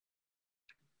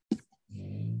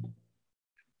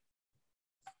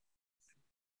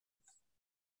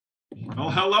Well,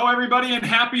 hello, everybody, and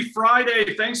happy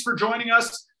Friday. Thanks for joining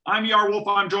us. I'm Wolf.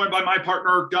 I'm joined by my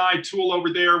partner, Guy Toole,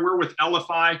 over there. We're with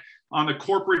Elify on the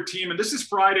corporate team, and this is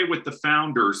Friday with the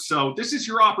founders. So this is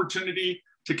your opportunity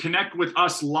to connect with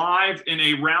us live in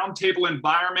a roundtable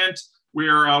environment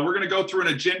where we're going to go through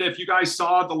an agenda. If you guys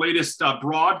saw the latest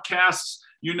broadcasts,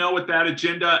 you know what that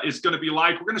agenda is going to be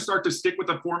like. We're going to start to stick with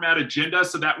the format agenda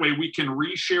so that way we can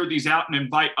reshare these out and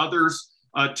invite others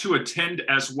to attend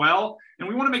as well. And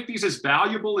we want to make these as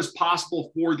valuable as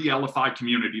possible for the Elify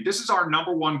community. This is our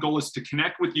number one goal, is to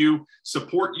connect with you,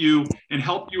 support you, and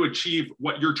help you achieve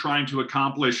what you're trying to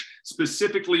accomplish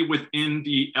specifically within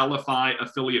the Elify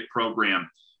affiliate program.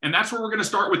 And that's where we're going to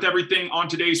start with everything on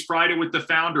today's Friday with the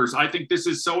founders. I think this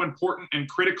is so important and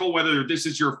critical, whether this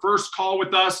is your first call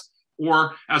with us,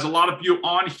 or as a lot of you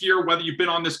on here, whether you've been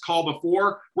on this call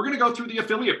before. We're going to go through the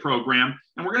affiliate program,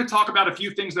 and we're going to talk about a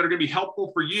few things that are going to be helpful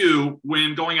for you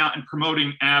when going out and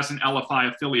promoting as an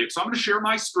Elify affiliate. So I'm going to share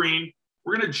my screen.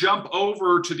 We're going to jump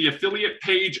over to the affiliate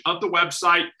page of the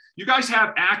website. You guys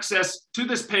have access to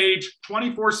this page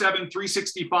 24/7,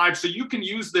 365, so you can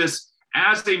use this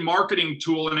as a marketing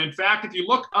tool. And in fact, if you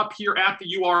look up here at the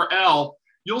URL,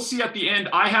 you'll see at the end,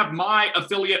 I have my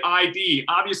affiliate ID.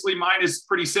 Obviously, mine is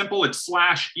pretty simple. It's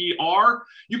 /ER.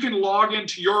 You can log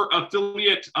into your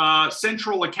affiliate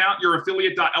central account, your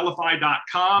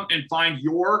affiliate.elify.com, and find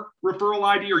your referral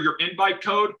ID or your invite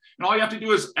code. And all you have to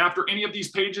do is, after any of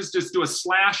these pages, just do a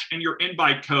 / and your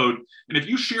invite code. And if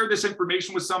you share this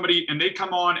information with somebody and they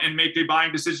come on and make a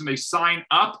buying decision, they sign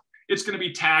up, it's going to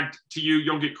be tagged to you.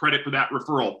 You'll get credit for that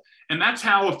referral. And that's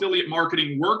how affiliate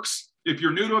marketing works. If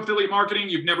you're new to affiliate marketing,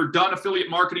 you've never done affiliate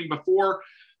marketing before,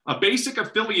 a basic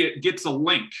affiliate gets a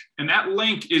link, and that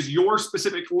link is your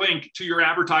specific link to your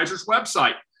advertiser's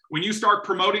website. When you start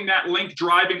promoting that link,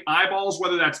 driving eyeballs,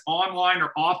 whether that's online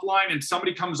or offline, and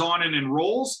somebody comes on and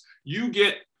enrolls, you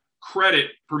get credit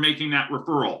for making that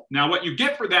referral. Now, what you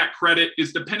get for that credit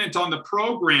is dependent on the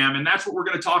program, and that's what we're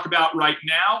going to talk about right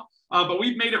now. But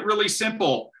we've made it really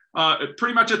simple.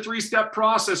 Pretty much a 3-step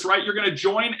process, right? You're going to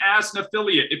join as an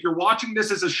affiliate. If you're watching this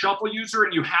as a Shuffle user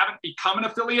and you haven't become an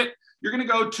affiliate, you're going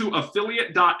to go to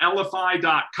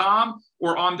affiliate.elify.com,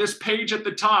 or on this page at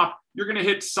the top, you're going to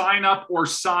hit sign up or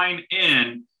sign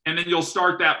in, and then you'll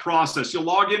start that process. You'll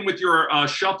log in with your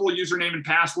Shuffle username and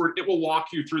password. It will walk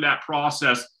you through that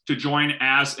process to join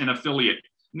as an affiliate.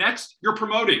 Next, you're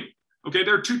promoting. Okay,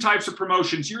 there are 2 types of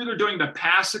promotions. You're either doing the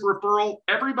passive referral.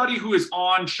 Everybody who is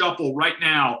on Shuffle right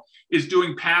now is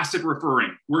doing passive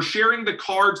referring. We're sharing the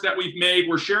cards that we've made.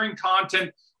 We're sharing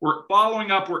content. We're following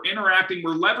up. We're interacting.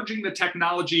 We're leveraging the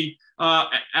technology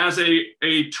as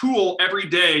a tool every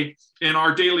day in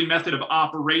our daily method of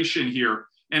operation here.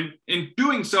 And in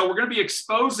doing so, we're going to be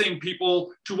exposing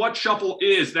people to what Shuffle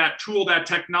is, that tool, that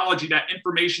technology, that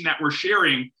information that we're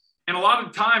sharing. And a lot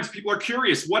of times people are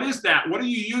curious, what is that? What are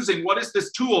you using? What is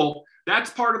this tool? That's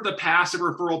part of the passive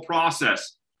referral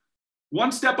process.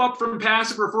 One step up from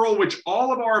passive referral, which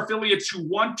all of our affiliates who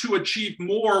want to achieve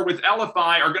more with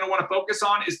Elify are going to want to focus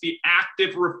on, is the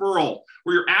active referral,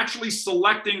 where you're actually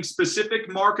selecting specific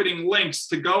marketing links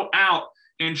to go out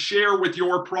and share with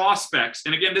your prospects.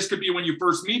 And again, this could be when you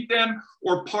first meet them,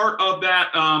 or part of that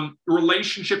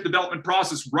relationship development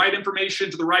process, right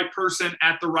information to the right person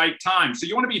at the right time. So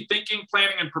you want to be thinking,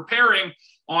 planning, and preparing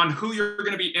on who you're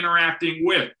going to be interacting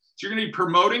with. So you're going to be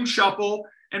promoting Shuffle,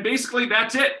 and basically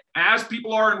that's it. As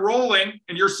people are enrolling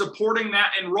and you're supporting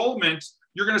that enrollment,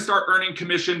 you're going to start earning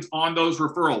commissions on those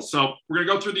referrals. So we're going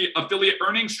to go through the affiliate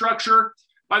earning structure.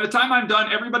 By the time I'm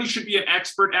done, everybody should be an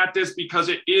expert at this because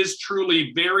it is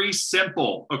truly very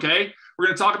simple, okay? We're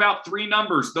going to talk about 3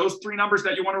 numbers. Those 3 numbers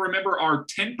that you want to remember are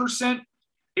 10%,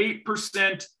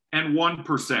 8%, and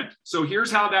 1%. So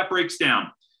here's how that breaks down.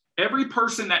 Every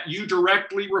person that you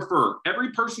directly refer,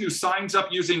 every person who signs up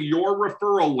using your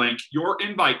referral link, your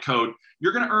invite code,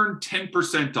 you're going to earn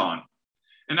 10% on.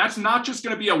 And that's not just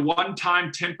going to be a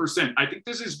one-time 10%. I think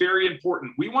this is very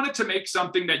important. We wanted to make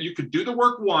something that you could do the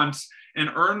work once and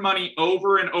earn money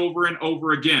over and over and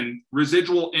over again,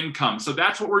 residual income. So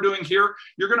that's what we're doing here.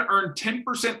 You're going to earn 10%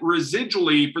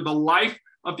 residually for the life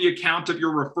of the account of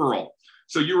your referral.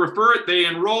 So you refer it, they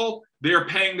enroll, they're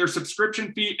paying their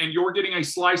subscription fee, and you're getting a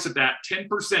slice of that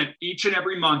 10% each and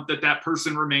every month that that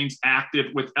person remains active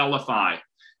with Elify.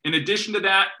 In addition to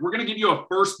that, we're going to give you a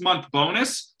first month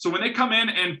bonus. So when they come in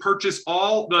and purchase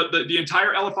all the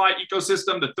entire Elify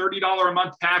ecosystem, the $30 a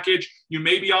month package, you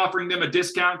may be offering them a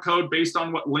discount code based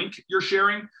on what link you're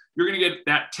sharing. You're going to get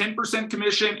that 10%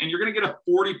 commission, and you're going to get a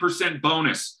 40%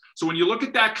 bonus. So when you look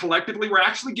at that collectively, we're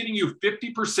actually getting you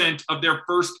 50% of their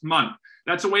first month.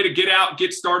 That's a way to get out,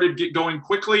 get started, get going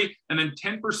quickly, and then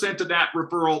 10% of that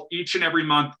referral each and every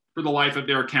month for the life of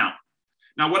their account.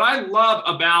 Now, what I love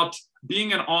about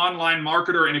being an online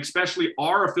marketer, and especially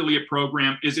our affiliate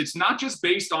program, is it's not just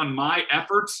based on my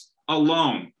efforts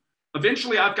alone.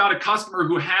 Eventually, I've got a customer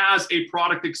who has a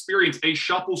product experience, a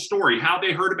shuffle story, how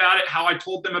they heard about it, how I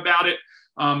told them about it,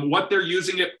 what they're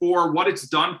using it for, what it's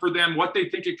done for them, what they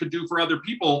think it could do for other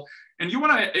people. And you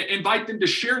want to invite them to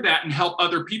share that and help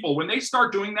other people. When they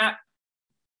start doing that,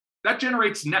 that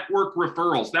generates network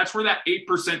referrals. That's where that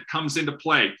 8% comes into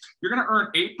play. You're going to earn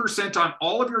 8% on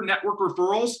all of your network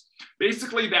referrals.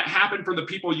 Basically, that happened from the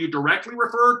people you directly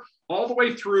referred all the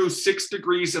way through 6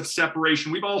 degrees of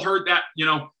separation. We've all heard that,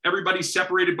 everybody's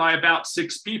separated by about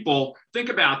 6 people. Think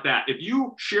about that. If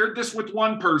you shared this with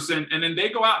one person and then they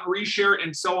go out and reshare it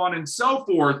and so on and so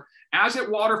forth, as it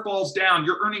waterfalls down,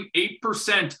 you're earning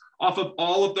 8% off of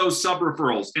all of those sub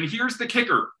referrals. And here's the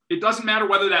kicker. It doesn't matter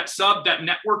whether that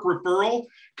network referral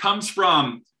comes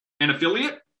from an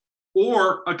affiliate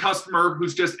or a customer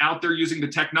who's just out there using the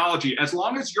technology. As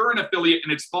long as you're an affiliate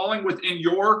and it's falling within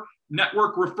your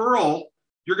network referral,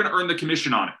 you're going to earn the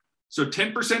commission on it. So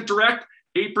 10% direct,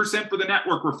 8% for the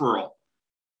network referral.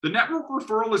 The network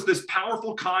referral is this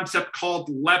powerful concept called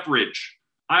leverage.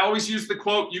 I always use the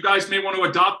quote. You guys may want to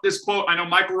adopt this quote. I know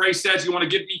Michael Ray says you want to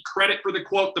give me credit for the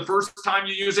quote the first time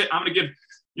you use it. I'm going to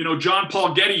give John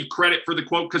Paul Getty credit for the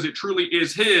quote because it truly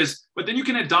is his, but then you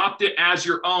can adopt it as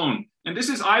your own. And this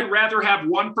is, I'd rather have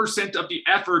 1% of the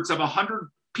efforts of 100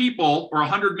 people or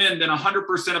 100 men than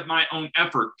 100% of my own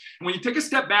effort. And when you take a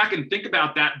step back and think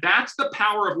about that, that's the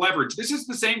power of leverage. This is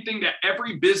the same thing that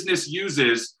every business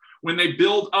uses when they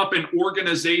build up an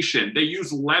organization. They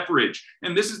use leverage.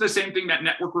 And this is the same thing that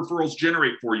network referrals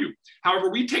generate for you. However,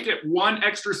 we take it one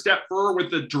extra step further with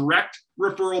the direct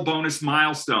referral bonus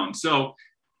milestone. So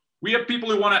we have people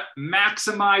who want to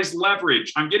maximize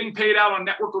leverage. I'm getting paid out on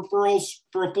network referrals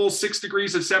for a full 6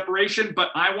 degrees of separation, but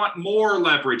I want more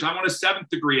leverage. I want a 7th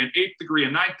degree, an 8th degree, a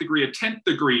 9th degree, a 10th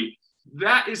degree.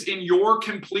 That is in your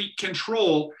complete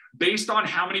control based on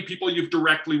how many people you've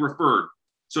directly referred.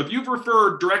 So if you've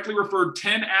directly referred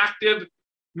 10 active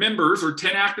members or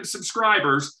 10 active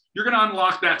subscribers, you're going to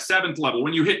unlock that 7th level.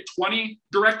 When you hit 20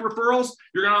 direct referrals,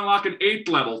 you're going to unlock an 8th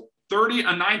level, 30, a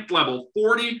 9th level,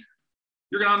 40,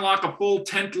 you're going to unlock a full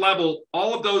 10th level,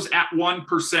 all of those at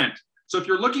 1%. So if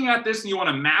you're looking at this and you want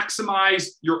to maximize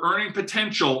your earning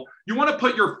potential, you want to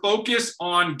put your focus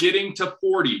on getting to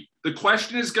 40. The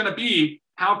question is going to be,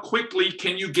 how quickly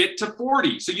can you get to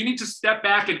 40? So you need to step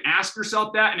back and ask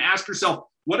yourself that and ask yourself,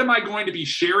 what am I going to be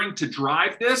sharing to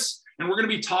drive this? And we're going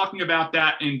to be talking about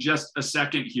that in just a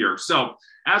second here. So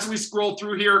as we scroll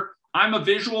through here, I'm a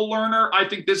visual learner. I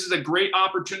think this is a great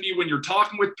opportunity when you're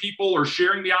talking with people or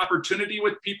sharing the opportunity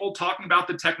with people, talking about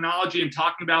the technology and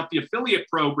talking about the affiliate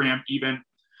program even.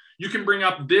 You can bring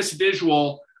up this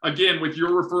visual, again, with your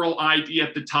referral ID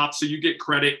at the top so you get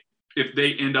credit if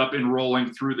they end up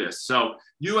enrolling through this. So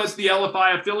you as the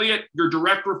Elify affiliate, your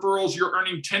direct referrals, you're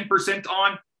earning 10%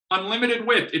 on unlimited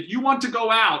width. If you want to go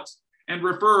out and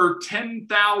refer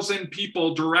 10,000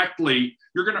 people directly,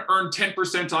 you're going to earn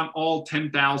 10% on all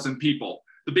 10,000 people.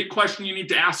 The big question you need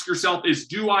to ask yourself is,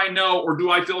 do I know or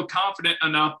do I feel confident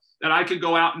enough that I could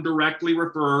go out and directly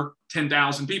refer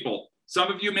 10,000 people? Some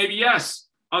of you, maybe yes.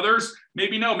 Others,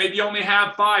 maybe no. Maybe you only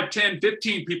have 5, 10,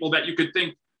 15 people that you could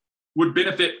think would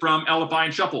benefit from Elify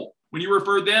and Shuffle. When you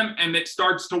refer them and it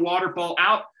starts to waterfall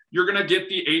out, you're going to get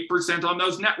the 8% on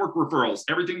those network referrals.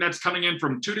 Everything that's coming in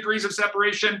from 2 degrees of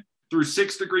separation through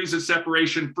 6 degrees of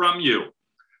separation from you.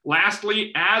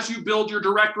 Lastly, as you build your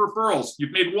direct referrals,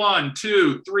 you've made 1,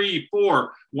 2, 3,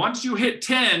 4. Once you hit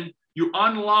 10, you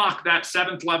unlock that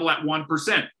 7th level at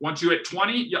 1%. Once you hit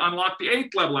 20, you unlock the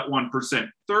 8th level at 1%,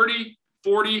 30,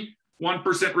 40,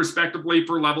 1% respectively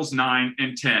for levels 9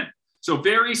 and 10. So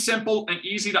very simple and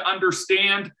easy to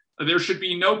understand. There should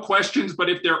be no questions, but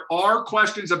if there are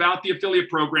questions about the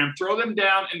affiliate program, throw them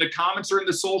down in the comments or in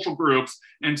the social groups,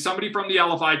 and somebody from the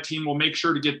Elify team will make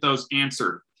sure to get those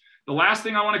answered. The last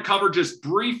thing I want to cover just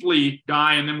briefly,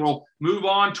 Guy, and then we'll move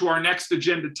on to our next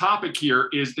agenda topic here,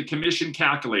 is the commission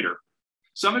calculator.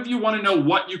 Some of you want to know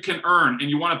what you can earn,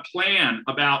 and you want to plan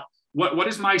about what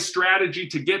is my strategy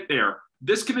to get there.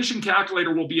 This commission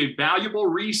calculator will be a valuable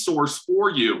resource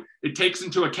for you. It takes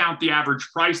into account the average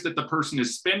price that the person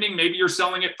is spending. Maybe you're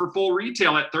selling it for full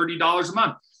retail at $30 a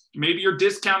month. Maybe you're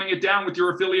discounting it down with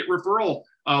your affiliate referral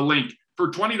link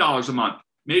for $20 a month.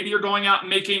 Maybe you're going out and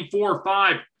making 4,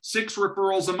 5, 6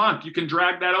 referrals a month. You can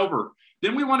drag that over.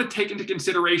 Then we want to take into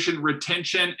consideration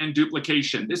retention and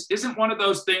duplication. This isn't one of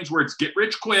those things where it's get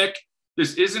rich quick.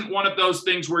 This isn't one of those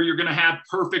things where you're going to have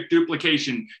perfect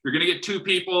duplication. You're going to get 2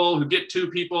 people who get 2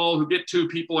 people who get 2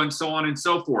 people, and so on and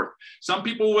so forth. Some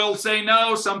people will say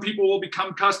no. Some people will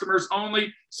become customers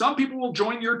only. Some people will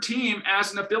join your team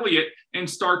as an affiliate and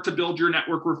start to build your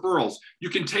network referrals. You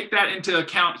can take that into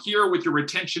account here with your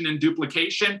retention and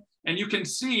duplication, and you can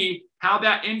see how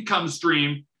that income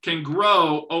stream can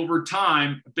grow over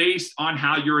time based on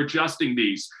how you're adjusting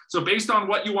these. So based on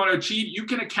what you want to achieve, you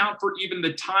can account for even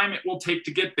the time it will take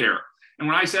to get there. And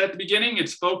when I said at the beginning,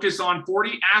 it's focus on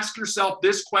 40, ask yourself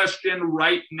this question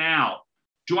right now.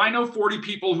 Do I know 40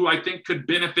 people who I think could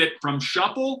benefit from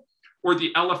Shuffle or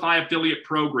the Elify affiliate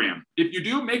program? If you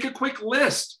do, make a quick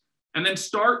list and then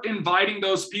start inviting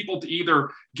those people to either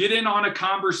get in on a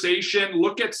conversation,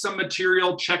 look at some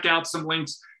material, check out some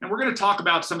links. And we're going to talk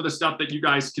about some of the stuff that you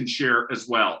guys can share as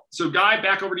well. So Guy,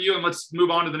 back over to you, and let's move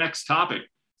on to the next topic.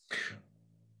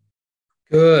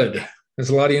 Good. As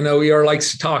a lot of you know, ER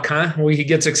likes to talk, huh? He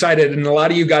gets excited. And a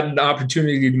lot of you got an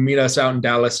opportunity to meet us out in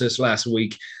Dallas this last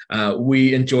week.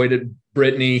 We enjoyed it.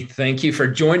 Brittany, thank you for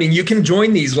joining. You can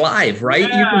join these live, right?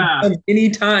 Yeah. You can come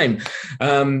anytime.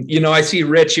 I see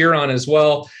Rich, you're on as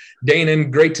well. Danon,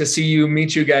 great to see you,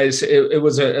 meet you guys. It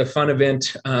was a fun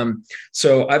event.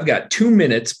 So I've got 2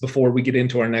 minutes before we get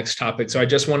into our next topic. So I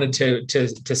just wanted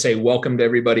to say welcome to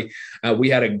everybody. We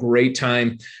had a great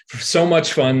time, so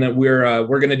much fun that we're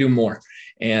going to do more.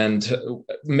 And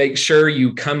make sure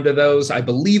you come to those. I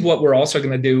believe what we're also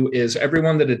going to do is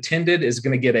everyone that attended is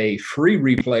going to get a free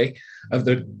replay of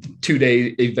the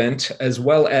 2-day event, as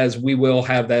well as we will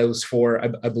have those for,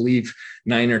 I believe,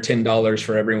 $9 or $10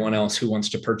 for everyone else who wants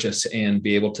to purchase and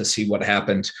be able to see what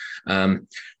happened.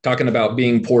 Talking about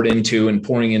being poured into and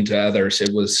pouring into others,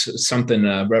 it was something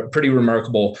pretty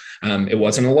remarkable. It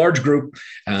wasn't a large group.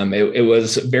 It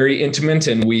was very intimate,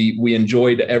 and we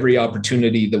enjoyed every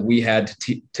opportunity that we had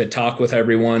to talk with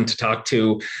everyone, to talk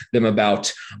to them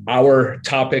about our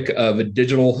topic of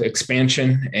digital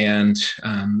expansion and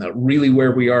really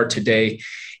where we are today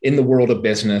in the world of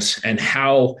business, and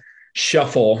how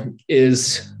Shuffle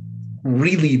is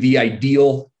really the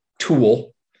ideal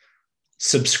tool,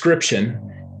 subscription,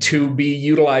 to be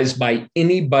utilized by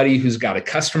anybody who's got a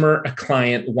customer, a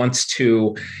client, wants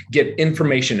to get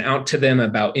information out to them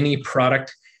about any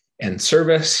product and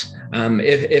service.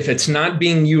 If it's not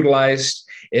being utilized,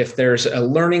 if there's a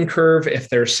learning curve, if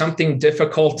there's something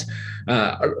difficult,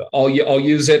 I'll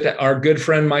use it. Our good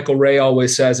friend Michael Ray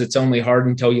always says it's only hard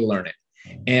until you learn it.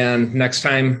 And next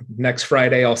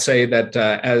Friday, I'll say that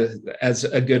as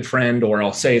a good friend, or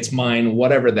I'll say it's mine,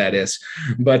 whatever that is.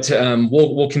 But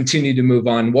we'll continue to move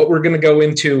on. What we're going to go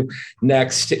into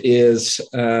next is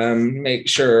make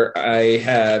sure I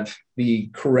have the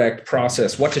correct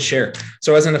process, what to share.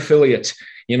 So as an affiliate,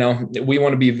 we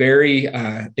want to be very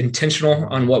intentional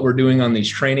on what we're doing on these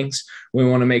trainings. We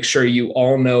want to make sure you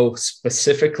all know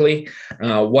specifically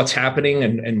what's happening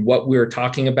and what we're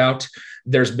talking about.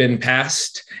 There's been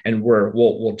past, and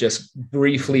we'll just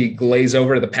briefly glaze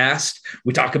over the past.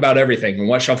 We talk about everything and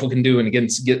what Shuffle can do, and again,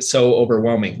 get so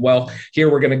overwhelming. Well,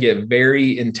 here we're going to get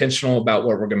very intentional about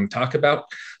what we're going to talk about.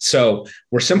 So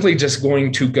we're simply just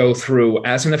going to go through,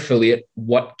 as an affiliate,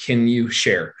 what can you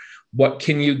share? What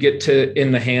can you get to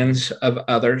in the hands of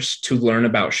others to learn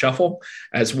about Shuffle,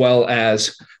 as well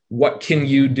as what can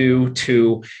you do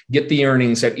to get the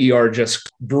earnings that ER just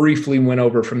briefly went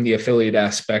over from the affiliate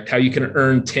aspect, how you can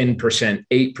earn 10%,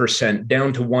 8%,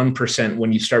 down to 1%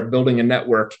 when you start building a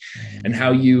network, and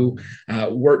how you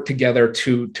work together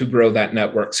to grow that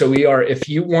network. So ER, if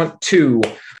you want to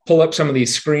pull up some of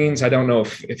these screens, I don't know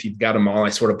if you've got them all. I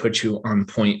sort of put you on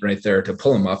point right there to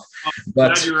pull them up.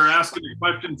 But glad you were asking the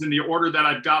questions in the order that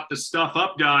I've got the stuff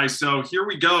up, guys. So here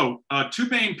we go. 2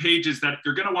 main pages that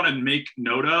you're going to want to make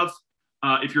note of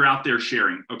if you're out there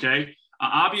sharing, okay?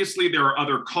 Obviously, there are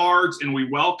other cards, and we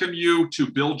welcome you to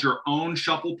build your own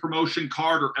Shuffle promotion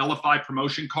card or Elify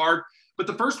promotion card. But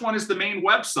the first one is the main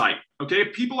website, okay?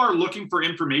 If people are looking for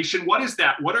information, what is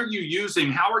that? What are you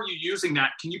using? How are you using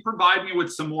that? Can you provide me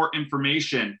with some more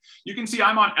information? You can see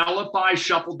I'm on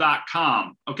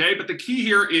elifyshuffle.com, okay? But the key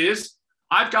here is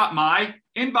I've got my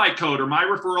invite code or my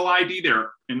referral ID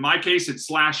there. In my case,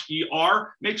 it's /ER.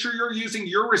 Make sure you're using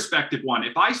your respective one.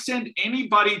 If I send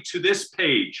anybody to this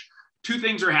page, 2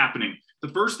 things are happening. The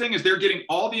first thing is they're getting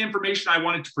all the information I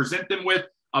wanted to present them with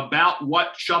about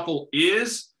what Shuffle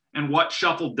is and what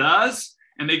Shuffle does,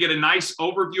 and they get a nice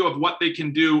overview of what they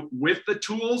can do with the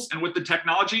tools and with the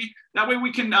technology. That way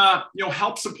we can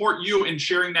help support you in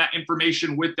sharing that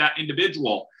information with that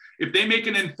individual. if they make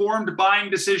an informed buying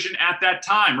decision at that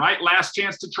time, right? Last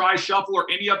chance to try Shuffle or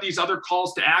any of these other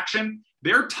calls to action,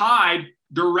 they're tied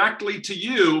directly to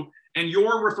you, and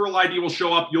your referral ID will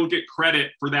show up. You'll get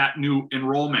credit for that new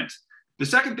enrollment. The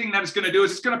second thing that it's going to do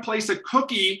is it's going to place a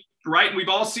cookie, right? And we've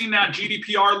all seen that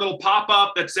GDPR little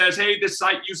pop-up that says, hey, this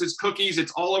site uses cookies.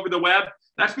 It's all over the web.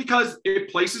 That's because it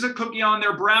places a cookie on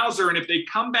their browser. And if they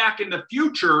come back in the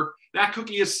future, that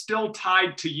cookie is still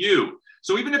tied to you.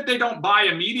 So even if they don't buy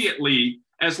immediately,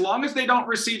 as long as they don't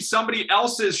receive somebody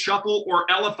else's Shuffle or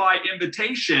Elify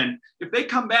invitation, if they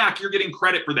come back, you're getting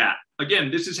credit for that.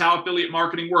 Again, this is how affiliate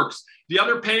marketing works. The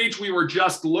other page we were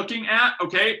just looking at,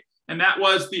 okay, and that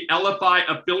was the Elify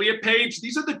affiliate page.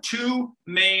 These are the two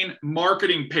main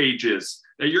marketing pages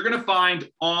that you're going to find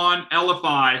on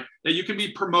Elify that you can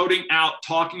be promoting out,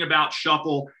 talking about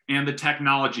Shuffle and the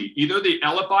technology. Either the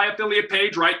Elify affiliate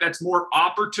page, right? That's more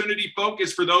opportunity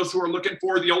focused for those who are looking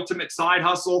for the ultimate side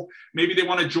hustle. Maybe they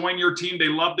want to join your team. They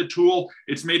love the tool.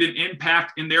 It's made an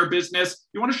impact in their business.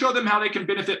 You want to show them how they can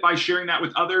benefit by sharing that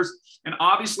with others. And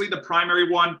obviously the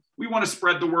primary one, we want to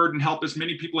spread the word and help as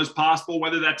many people as possible,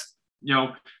 whether that's, you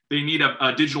know, they need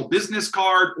a digital business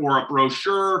card or a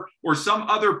brochure or some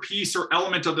other piece or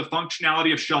element of the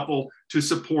functionality of Shuffle to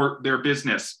support their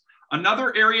business.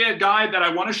 Another area, Guy, that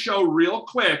I want to show real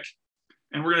quick,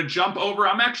 and we're going to jump over.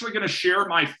 I'm actually going to share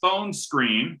my phone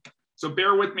screen. So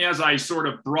bear with me as I sort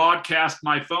of broadcast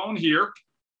my phone here.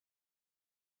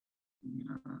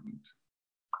 And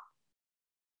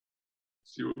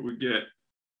see what we get.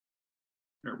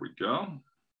 There we go.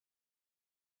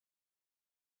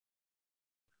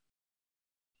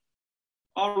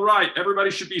 All right, everybody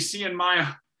should be seeing my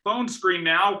phone screen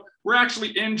now. We're actually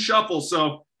in Shuffle.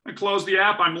 So I close the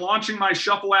app. I'm launching my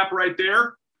Shuffle app right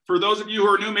there. For those of you who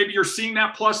are new, maybe you're seeing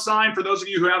that plus sign. For those of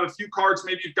you who have a few cards,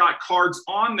 maybe you've got cards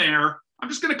on there. I'm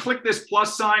just going to click this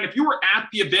plus sign. If you were at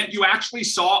the event, you actually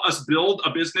saw us build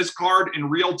a business card in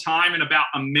real time in about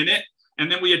a minute. And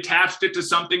then we attached it to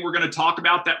something we're going to talk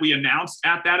about that we announced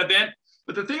at that event.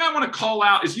 But the thing I want to call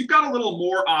out is you've got a little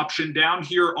more option down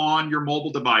here on your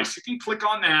mobile device. You can click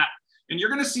on that and you're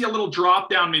going to see a little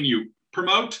drop-down menu,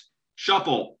 Promote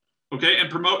Shuffle, okay, and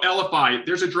Promote Elify.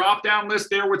 There's a drop-down list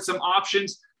there with some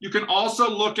options. You can also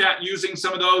look at using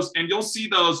some of those, and you'll see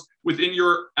those within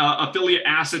your affiliate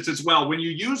assets as well. When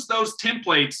you use those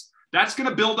templates, that's going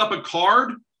to build up a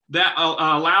card that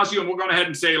allows you, and we'll go ahead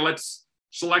and say, let's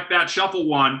select that Shuffle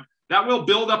one. That will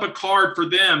build up a card for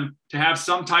them to have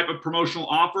some type of promotional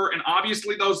offer. And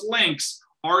obviously those links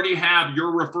already have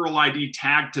your referral ID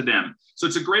tagged to them. So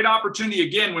it's a great opportunity.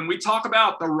 Again, when we talk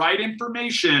about the right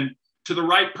information to the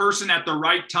right person at the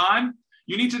right time,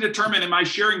 you need to determine, am I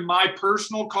sharing my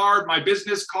personal card, my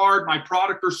business card, my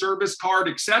product or service card,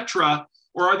 etc.,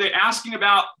 or are they asking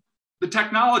about the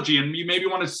technology? And you maybe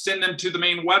want to send them to the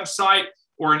main website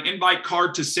or an invite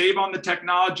card to save on the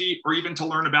technology, or even to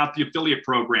learn about the affiliate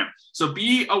program. So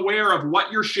be aware of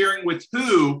what you're sharing with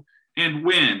who and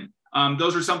when.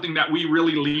 Those are something that we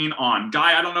really lean on.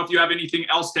 Guy, I don't know if you have anything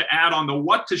else to add on the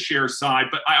what to share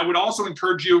side, but I would also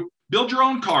encourage you, build your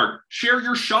own card, share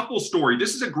your Shuffle story.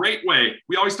 This is a great way.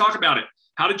 We always talk about it.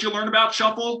 How did you learn about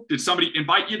Shuffle? Did somebody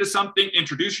invite you to something,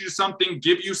 introduce you to something,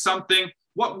 give you something?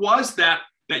 What was that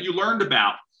you learned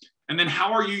about? And then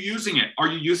how are you using it? Are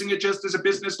you using it just as a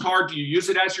business card? Do you use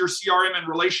it as your CRM and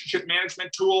relationship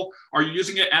management tool? Are you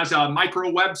using it as a micro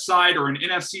website or an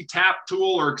NFC tap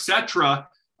tool or et cetera?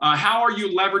 How are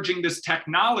you leveraging this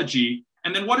technology?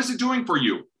 And then what is it doing for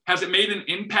you? Has it made an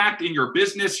impact in your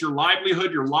business, your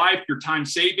livelihood, your life, your time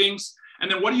savings? And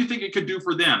then what do you think it could do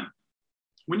for them?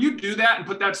 When you do that and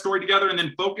put that story together and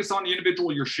then focus on the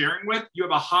individual you're sharing with, you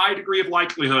have a high degree of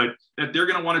likelihood that they're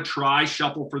going to want to try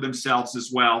Shuffle for themselves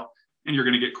as well. And you're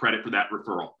going to get credit for that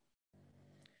referral.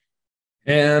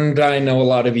 And I know a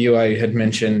lot of you I had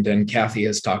mentioned, and Kathy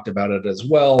has talked about it as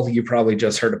well. You probably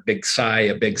just heard a big sigh,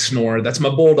 a big snore. That's my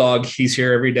bulldog. He's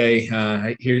here every day.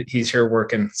 He's here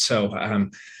working. So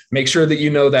make sure that you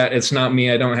know that it's not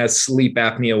me. I don't have sleep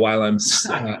apnea while I'm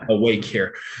awake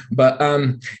here. But,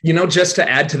 just to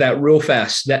add to that real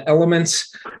fast, the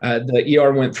elements the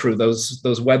ER went through, those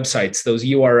websites, those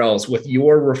URLs with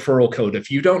your referral code.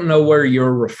 If you don't know where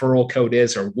your referral code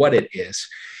is or what it is,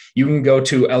 you can go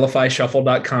to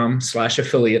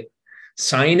elifyshuffle.com/affiliate,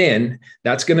 sign in.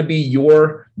 That's going to be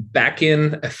your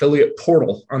back-end affiliate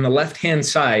portal. On the left-hand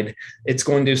side, it's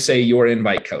going to say your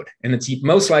invite code, and it's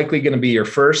most likely going to be your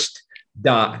first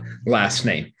dot last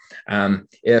name.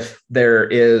 If there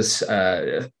is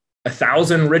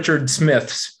 1,000 Richard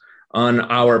Smiths on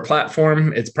our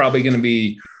platform, it's probably going to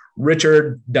be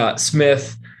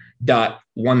richard.smith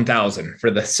 1000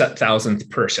 for the 1000th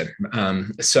person.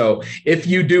 So if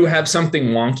you do have something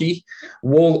wonky,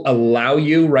 we'll allow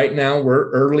you right now. We're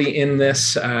early in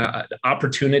this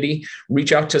opportunity.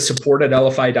 Reach out to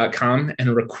support@elify.com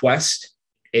and request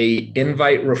a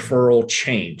invite referral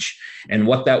change. And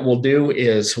what that will do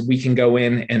is we can go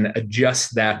in and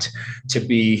adjust that to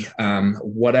be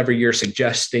whatever you're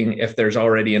suggesting. If there's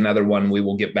already another one, we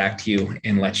will get back to you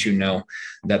and let you know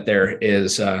that there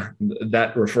is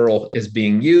that referral is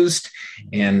being used,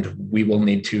 and we will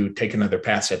need to take another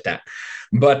pass at that.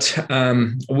 But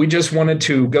we just wanted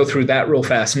to go through that real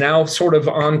fast. Now, sort of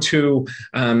onto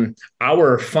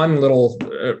our fun little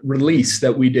release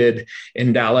that we did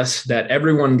in Dallas that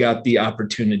everyone got the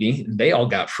opportunity. They all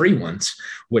got free ones,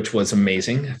 which was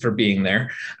amazing for being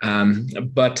there.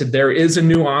 But there is a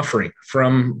new offering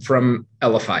from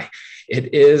Elify.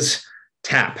 It is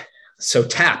TAP. So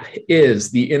TAP is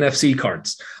the NFC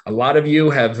cards. A lot of you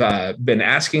have been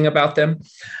asking about them.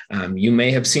 You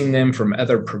may have seen them from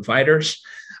other providers.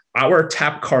 Our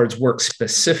TAP cards work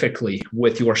specifically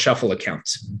with your shuffle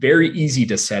accounts. Very easy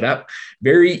to set up,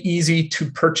 very easy to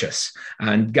purchase.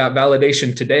 And got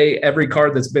validation today. Every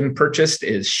card that's been purchased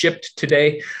is shipped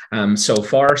today so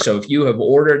far. So if you have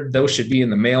ordered, those should be in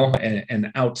the mail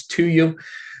and out to you.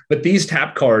 But these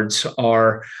TAP cards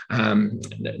are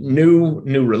new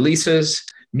releases,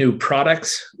 new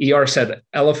products. ER said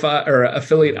Elify or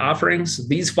affiliate offerings.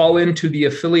 These fall into the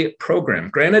affiliate program.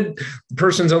 Granted, the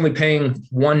person's only paying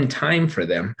one time for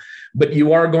them, but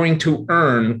you are going to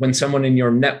earn when someone in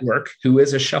your network who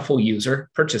is a shuffle user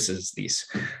purchases these.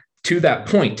 To that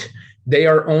point, they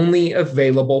are only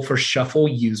available for shuffle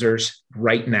users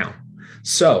right now.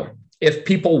 So if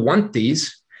people want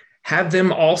these, have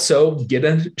them also get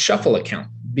a shuffle account,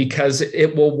 because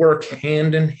it will work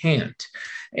hand in hand.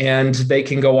 And they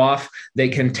can go off, they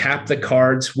can tap the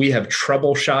cards. We have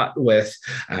troubleshot with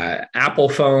Apple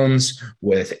phones,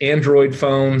 with Android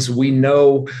phones. We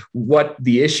know what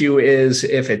the issue is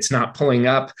if it's not pulling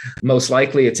up. Most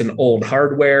likely it's an old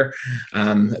hardware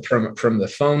from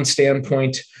the phone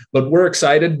standpoint. But we're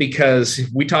excited because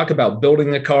we talk about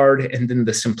building a card and then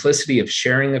the simplicity of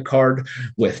sharing a card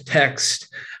with text,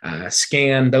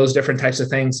 scan, those different types of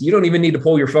things. You don't even need to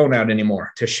pull your phone out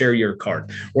anymore to share your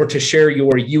card or to share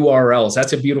your URLs.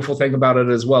 That's a beautiful thing about it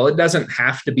as well. It doesn't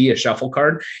have to be a shuffle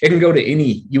card. It can go to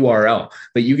any URL,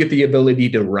 but you get the ability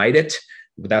to write it.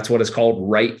 That's what is called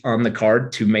write on the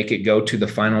card to make it go to the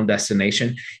final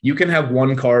destination. You can have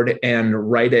one card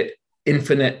and write it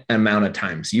infinite amount of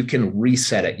times. You can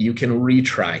reset it. You can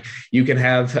retry. You can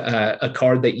have a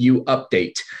card that you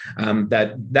update.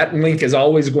 That link is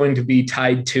always going to be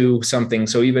tied to something.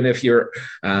 So even if your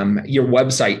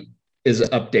website is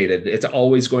updated, it's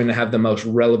always going to have the most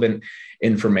relevant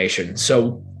information.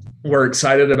 So we're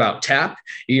excited about TAP.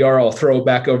 I'll throw it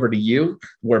back over to you,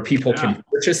 where people can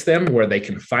purchase them, where they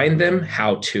can find them,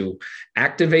 how to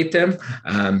activate them.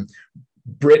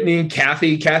 Brittany,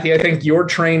 Kathy, I think your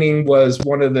training was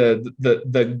one of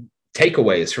the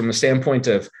takeaways from the standpoint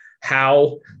of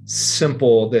how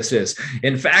simple this is.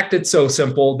 In fact, it's so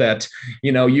simple that,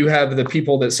 you have the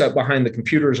people that sit behind the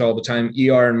computers all the time,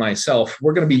 ER and myself.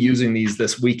 We're going to be using these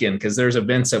this weekend because there's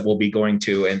events that we'll be going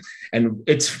to. And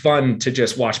it's fun to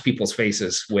just watch people's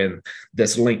faces when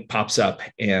this link pops up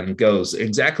and goes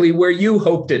exactly where you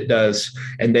hoped it does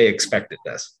and they expect it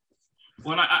does.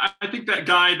 Well, I think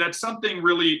that's something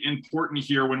really important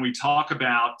here when we talk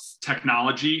about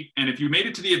technology. And if you made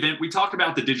it to the event, we talk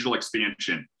about the digital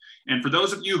expansion. And for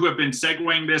those of you who have been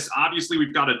segueing this, obviously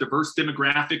we've got a diverse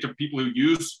demographic of people who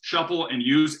use Shuffle and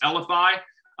use Elify.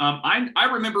 I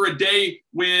remember a day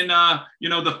when,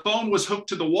 the phone was hooked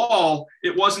to the wall.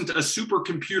 It wasn't a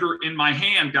supercomputer in my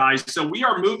hand, guys. So we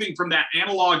are moving from that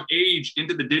analog age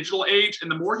into the digital age.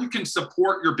 And the more you can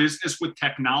support your business with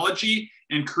technology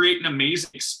and create an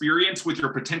amazing experience with your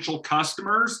potential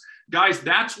customers, guys,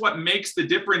 that's what makes the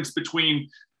difference between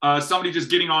somebody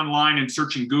just getting online and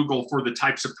searching Google for the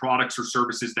types of products or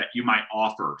services that you might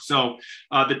offer. So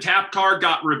the TAP card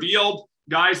got revealed.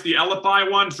 Guys, the Elify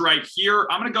one's right here.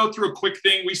 I'm going to go through a quick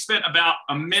thing. We spent about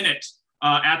a minute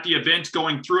at the event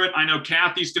going through it. I know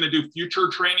Kathy's going to do future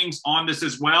trainings on this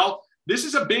as well. This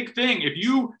is a big thing. If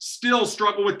you still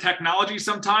struggle with technology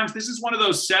sometimes, this is one of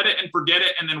those set it and forget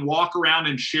it and then walk around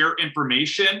and share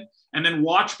information and then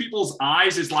watch people's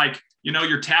eyes is like,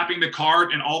 you're tapping the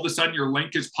card and all of a sudden your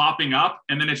link is popping up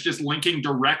and then it's just linking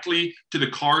directly to the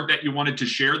card that you wanted to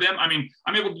share them. I mean,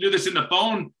 I'm able to do this in the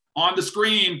phone on the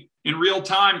screen in real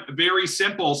time, very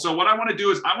simple. So what I want to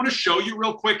do is I want to show you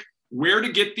real quick where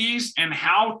to get these and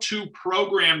how to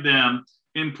program them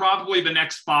in probably the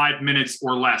next 5 minutes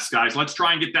or less, guys. Let's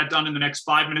try and get that done in the next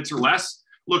 5 minutes or less.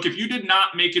 Look, if you did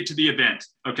not make it to the event,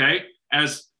 okay,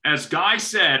 as Guy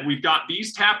said, we've got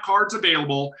these tap cards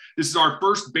available. This is our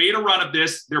first beta run of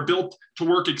this. They're built to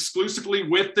work exclusively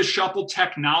with the Shuffle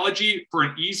technology for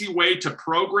an easy way to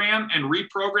program and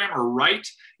reprogram or write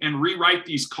and rewrite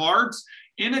these cards.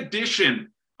 In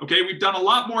addition, okay, we've done a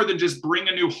lot more than just bring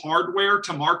a new hardware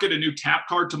to market, a new tap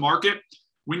card to market.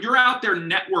 When you're out there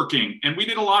networking, and we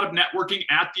did a lot of networking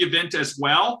at the event as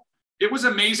well, it was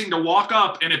amazing to walk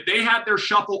up, and if they had their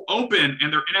Shuffle open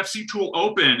and their NFC tool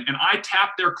open and I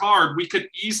tapped their card, we could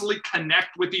easily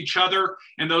connect with each other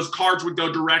and those cards would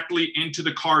go directly into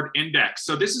the card index.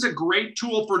 So this is a great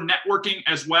tool for networking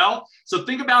as well. So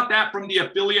think about that from the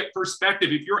affiliate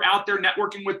perspective. If you're out there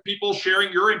networking with people,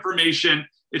 sharing your information,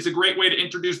 it's a great way to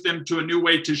introduce them to a new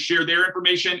way to share their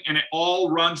information, and it all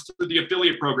runs through the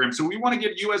affiliate program. So we want to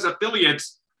give you as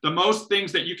affiliates the most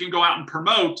things that you can go out and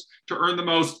promote to earn the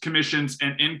most commissions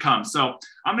and income. So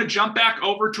I'm going to jump back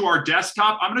over to our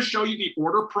desktop. I'm going to show you the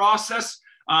order process.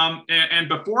 And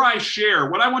before I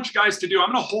share, what I want you guys to do,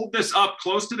 I'm going to hold this up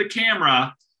close to the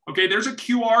camera. Okay, there's a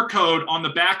QR code on the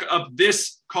back of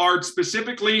this card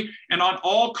specifically and on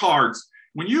all cards.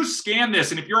 When you scan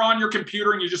this, and if you're on your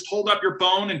computer and you just hold up your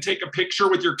phone and take a picture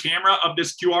with your camera of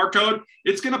this QR code,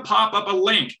 it's going to pop up a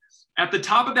link. At the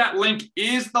top of that link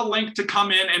is the link to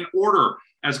come in and order.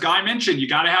 As Guy mentioned, you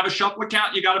got to have a Shuffle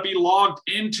account. You got to be logged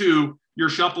into your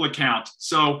Shuffle account.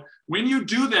 So when you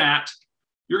do that,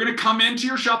 you're going to come into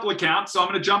your Shuffle account. So I'm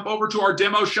going to jump over to our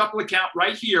demo Shuffle account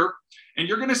right here. And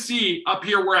you're going to see up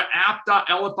here, we're at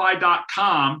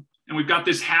app.elify.com. And we've got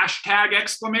this hashtag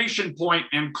exclamation point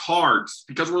and cards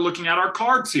because we're looking at our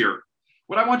cards here.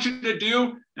 What I want you to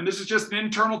do, and this is just an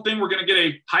internal thing, we're going to get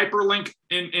a hyperlink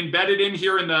embedded in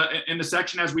here in the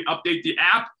section as we update the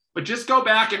app, but just go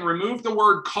back and remove the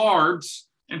word cards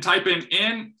and type in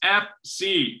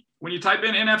NFC. When you type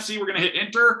in NFC, we're going to hit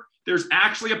enter. There's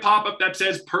actually a pop-up that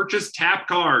says purchase tap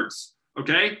cards,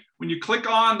 okay? When you click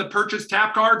on the purchase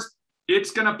tap cards,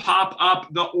 it's going to pop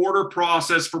up the order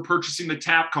process for purchasing the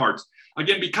tap cards.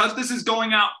 Again, because this is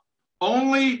going out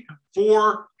only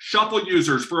for Shuffle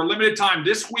users for a limited time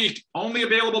this week, only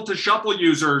available to Shuffle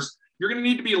users, you're going to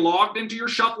need to be logged into your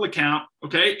Shuffle account,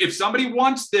 okay? If somebody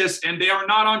wants this and they are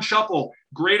not on Shuffle,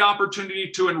 great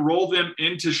opportunity to enroll them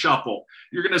into Shuffle.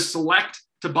 You're going to select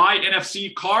to buy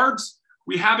NFC cards.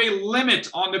 We have a limit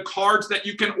on the cards that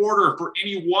you can order for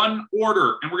any one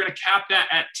order, and we're going to cap that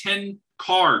at 10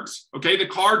 cards, okay? The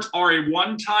cards are a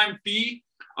one-time fee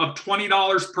of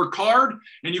 $20 per card,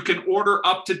 and you can order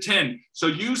up to 10. So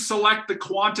you select the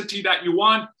quantity that you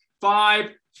want, 5,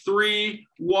 3,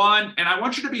 1, and I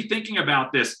want you to be thinking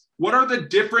about this. What are the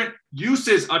different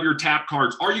uses of your tap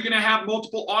cards? Are you going to have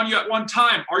multiple on you at one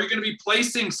time? Are you going to be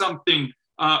placing something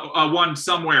one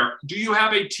somewhere? Do you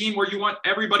have a team where you want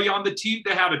everybody on the team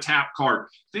to have a tap card?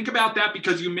 Think about that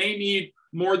because you may need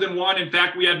more than one. In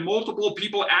fact, we had multiple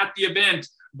people at the event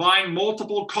buying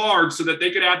multiple cards so that they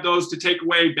could add those to take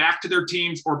away back to their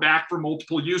teams or back for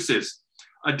multiple uses.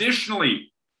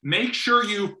 Additionally, make sure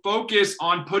you focus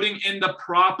on putting in the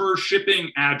proper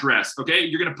shipping address, okay?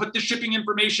 You're going to put the shipping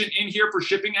information in here for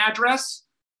shipping address.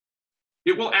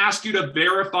 It will ask you to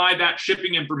verify that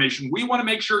shipping information. We want to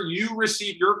make sure you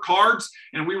receive your cards,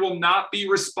 and we will not be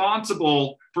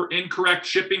responsible for incorrect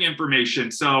shipping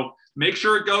information. So make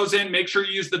sure it goes in. Make sure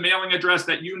you use the mailing address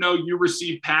that you know you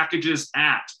receive packages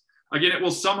at. Again, it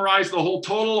will summarize the whole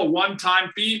total, a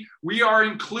one-time fee. We are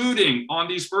including on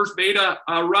these first beta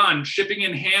run shipping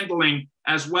and handling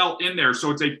as well in there.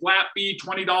 So it's a flat fee,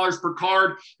 $20 per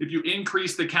card. If you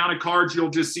increase the count of cards,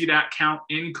 you'll just see that count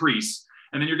increase.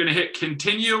 And then you're going to hit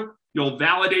continue. You'll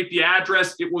validate the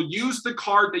address. It will use the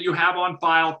card that you have on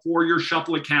file for your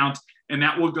Shuffle account, and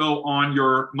that will go on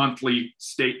your monthly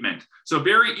statement. So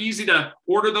very easy to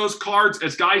order those cards.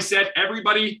 As Guy said,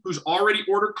 everybody who's already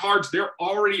ordered cards, they're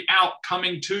already out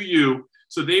coming to you.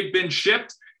 So they've been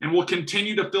shipped, and we'll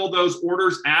continue to fill those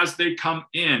orders as they come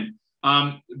in.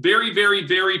 Very, very,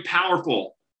 very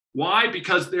powerful. Why?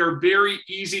 Because they're very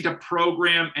easy to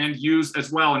program and use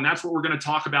as well. And that's what we're going to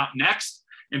talk about next.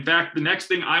 In fact, the next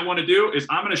thing I want to do is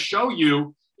I'm going to show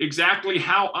you exactly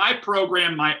how I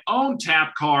program my own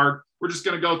tap card. We're just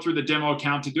going to go through the demo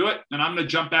account to do it. And I'm going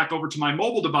to jump back over to my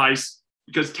mobile device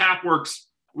because tap works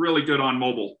really good on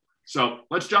mobile. So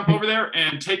let's jump over there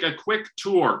and take a quick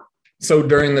tour. So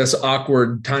during this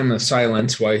awkward time of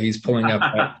silence while he's pulling up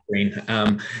that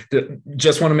screen,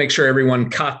 just want to make sure everyone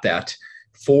caught that.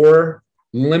 For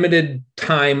limited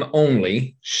time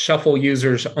only, Shuffle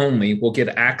users only will get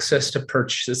access to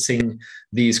purchasing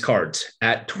these cards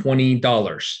at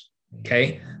 $20.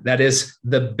 Okay. That is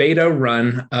the beta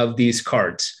run of these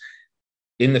cards.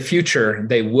 In the future,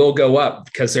 they will go up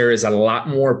because there is a lot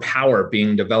more power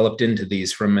being developed into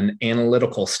these from an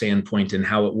analytical standpoint and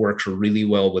how it works really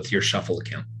well with your shuffle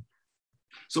account.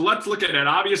 So let's look at it.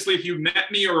 Obviously, if you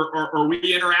met me or we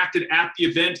interacted at the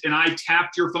event and I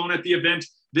tapped your phone at the event,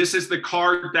 this is the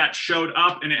card that showed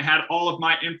up and it had all of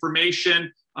my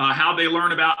information, how they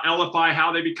learn about Elify,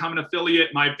 how they become an affiliate,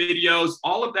 my videos,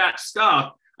 all of that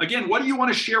stuff. Again, what do you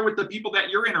want to share with the people that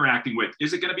you're interacting with?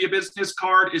 Is it going to be a business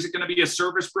card? Is it going to be a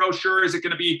service brochure? Is it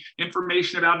going to be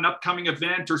information about an upcoming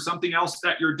event or something else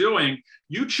that you're doing?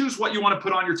 You choose what you want to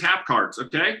put on your tap cards,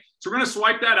 okay? So we're going to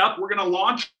swipe that up. We're going to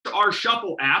launch our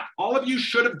Shuffle app. All of you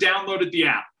should have downloaded the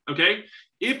app, okay?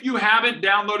 If you haven't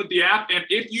downloaded the app, and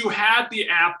if you had the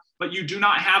app, but you do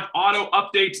not have auto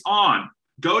updates on,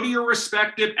 go to your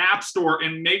respective app store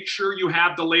and make sure you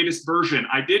have the latest version.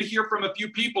 I did hear from a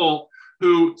few people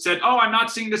who said, oh, I'm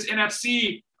not seeing this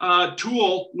NFC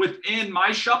tool within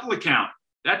my Shuffle account.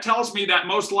 That tells me that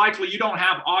most likely you don't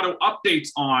have auto updates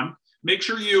on. Make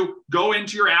sure you go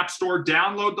into your app store,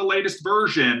 download the latest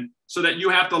version so that you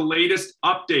have the latest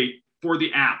update for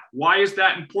the app. Why is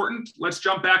that important? Let's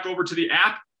jump back over to the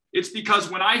app. It's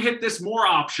because when I hit this more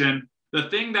option,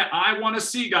 the thing that I want to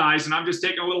see, guys, and I'm just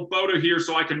taking a little photo here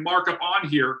so I can mark up on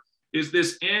here, is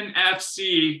this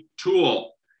NFC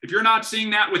tool. If you're not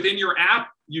seeing that within your app,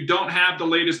 you don't have the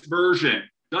latest version.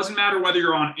 Doesn't matter whether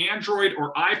you're on Android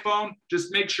or iPhone,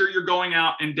 just make sure you're going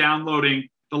out and downloading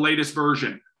the latest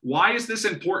version. Why is this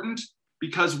important?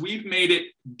 Because we've made it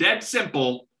dead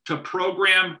simple to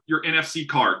program your NFC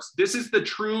cards. This is the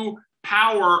true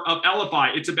power of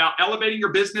Elify. It's about elevating your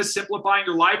business, simplifying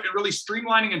your life, and really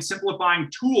streamlining and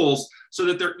simplifying tools so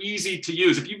that they're easy to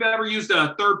use. If you've ever used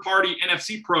a third-party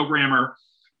NFC programmer,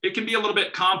 it can be a little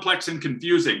bit complex and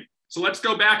confusing. So let's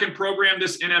go back and program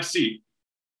this NFC.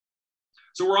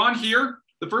 So we're on here.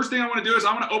 The first thing I want to do is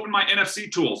I want to open my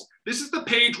NFC tools. This is the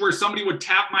page where somebody would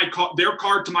tap their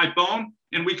card to my phone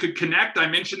and we could connect. I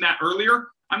mentioned that earlier.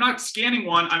 I'm not scanning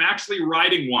one, I'm actually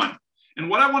writing one. And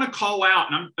what I want to call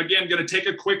out, and I'm again going to take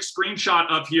a quick screenshot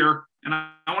of here, and I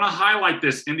want to highlight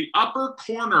this. In the upper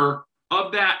corner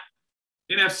of that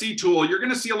NFC tool, you're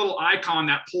going to see a little icon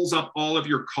that pulls up all of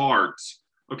your cards.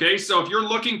 Okay, so if you're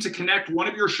looking to connect one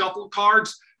of your Shuffle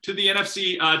cards to the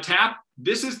NFC tap,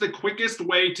 this is the quickest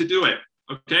way to do it.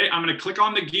 Okay, I'm going to click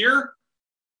on the gear.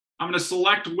 I'm going to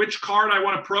select which card I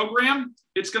want to program.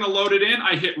 It's going to load it in.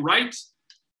 I hit right,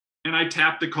 and I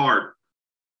tap the card.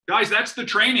 Guys, that's the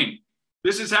training.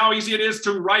 This is how easy it is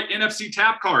to write NFC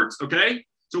tap cards, okay?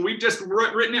 So we've just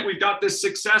written it. We've got this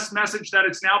success message that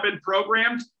it's now been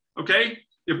programmed, okay?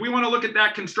 If we want to look at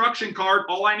that construction card,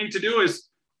 all I need to do is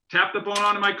tap the phone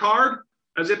onto my card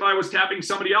as if I was tapping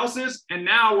somebody else's. And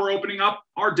now we're opening up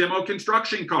our demo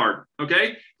construction card,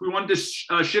 okay? If we wanted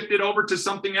to shift it over to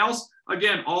something else,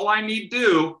 again, all I need to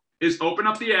do is open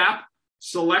up the app,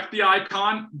 select the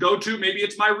icon, go to, maybe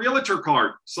it's my realtor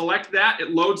card, select that,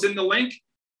 it loads in the link,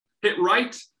 hit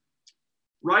write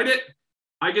it.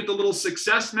 I get the little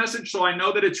success message so I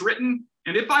know that it's written.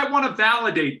 And if I want to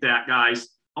validate that, guys,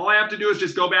 all I have to do is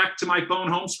just go back to my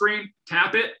phone home screen,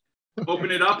 tap it,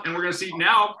 open it up, and we're going to see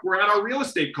now we're at our real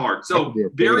estate card. So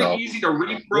very easy to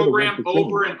reprogram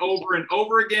over and over and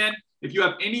over again. If you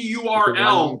have any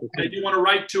URL that you want to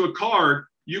write to a card,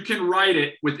 you can write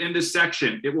it within this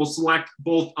section. It will select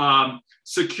both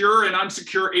secure and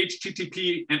unsecure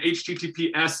HTTP and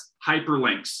HTTPS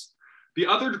hyperlinks. The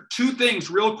other two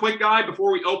things real quick, Guy,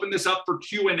 before we open this up for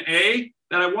Q&A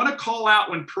that I want to call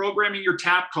out when programming your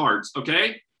tap cards,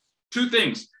 okay? Two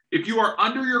things. If you are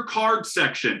under your card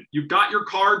section, you've got your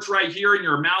cards right here and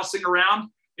you're mousing around,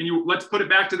 and let's put it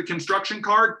back to the construction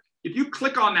card. If you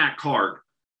click on that card,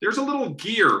 there's a little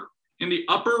gear in the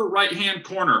upper right-hand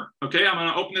corner. Okay, I'm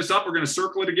gonna open this up. We're gonna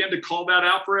circle it again to call that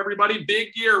out for everybody.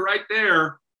 Big gear right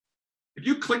there. If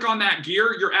you click on that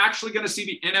gear, you're actually gonna see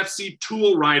the NFC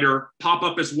tool writer pop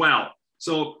up as well.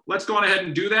 So let's go on ahead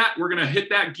and do that. We're gonna hit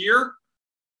that gear.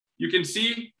 You can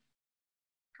see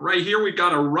right here, we've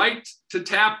got a write to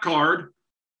tap card.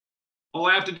 All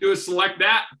I have to do is select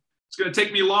that. It's going to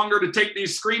take me longer to take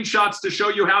these screenshots to show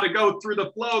you how to go through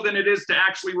the flow than it is to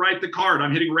actually write the card.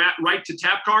 I'm hitting write to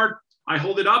tap card. I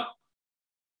hold it up.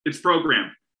 It's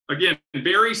programmed. Again,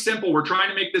 very simple. We're trying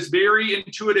to make this very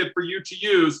intuitive for you to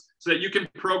use so that you can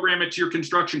program it to your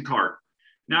construction card.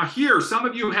 Now here, some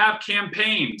of you have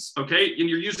campaigns, okay? And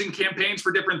you're using campaigns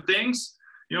for different things.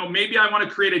 You know, maybe I want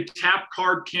to create a tap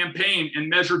card campaign and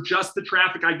measure just the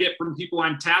traffic I get from people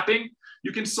I'm tapping.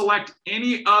 you can select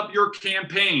any of your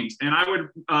campaigns. And I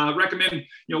would recommend,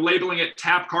 labeling it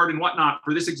tap card and whatnot.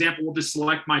 For this example, we'll just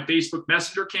select my Facebook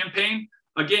Messenger campaign.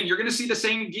 Again, you're going to see the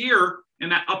same gear in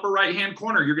that upper right-hand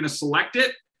corner. You're going to select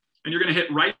it and you're going to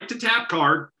hit right to tap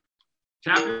card,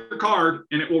 tap your card,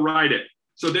 and it will write it.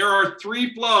 So there are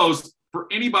 3 flows for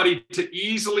anybody to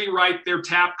easily write their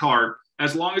tap card,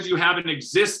 as long as you have an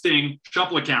existing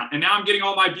Shuffle account. And now I'm getting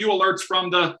all my view alerts from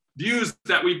the views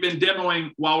that we've been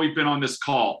demoing while we've been on this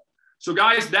call. So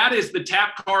guys, that is the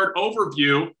tap card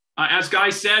overview. As Guy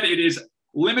said, it is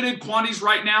limited quantities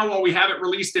right now while we have it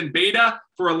released in beta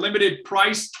for a limited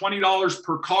price, $20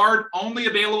 per card, only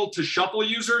available to Shuffle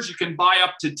users. You can buy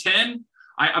up to 10.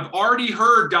 I've already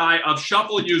heard, Guy, of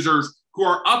Shuffle users who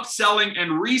are upselling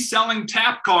and reselling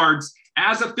tap cards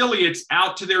as affiliates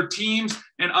out to their teams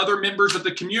and other members of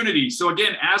the community. So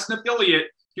again, as an affiliate,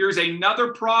 here's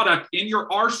another product in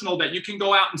your arsenal that you can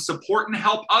go out and support and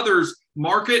help others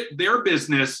market their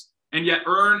business and yet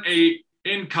earn a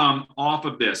income off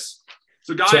of this.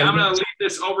 So Guy, I'm going to leave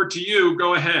this over to you.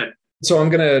 Go ahead. So I'm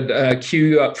going to queue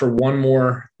you up for one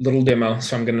more little demo.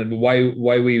 So I'm going to,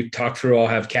 while we talk through, I'll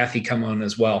have Kathy come on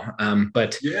as well.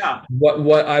 But yeah,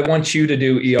 what I want you to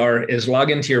do, ER, is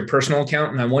log into your personal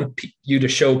account, and I want you to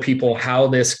show people how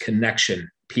this connection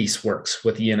piece works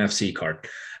with the NFC card.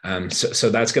 So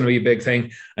that's going to be a big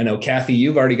thing. I know, Kathy,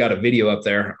 you've already got a video up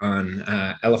there on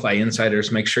Elify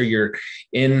Insiders. Make sure you're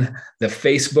in the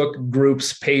Facebook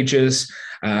groups, pages.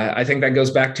 I think that goes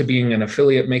back to being an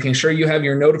affiliate, making sure you have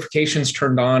your notifications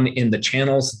turned on in the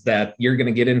channels that you're going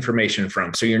to get information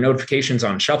from. So your notifications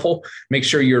on Shuffle, make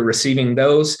sure you're receiving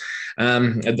those.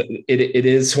 It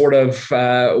is sort of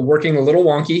working a little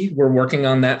wonky. We're working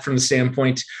on that from the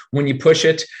standpoint, when you push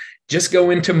it, just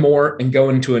go into more and go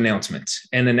into announcements.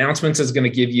 And announcements is going to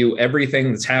give you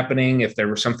everything that's happening. If there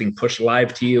was something pushed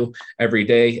live to you every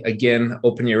day, again,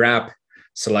 open your app,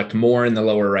 select more in the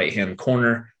lower right-hand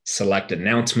corner, select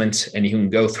announcements, and you can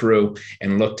go through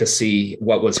and look to see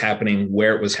what was happening,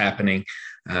 where it was happening.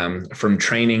 From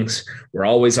trainings, we're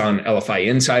always on Elify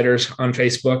Insiders on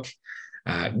Facebook.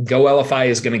 Go Elify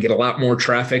is going to get a lot more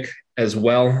traffic as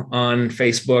well on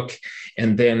Facebook.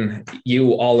 And then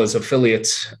you all as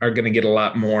affiliates are going to get a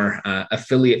lot more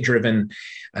affiliate-driven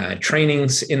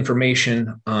trainings,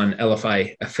 information on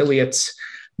Elify affiliates.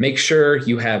 Make sure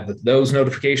you have those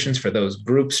notifications for those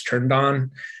groups turned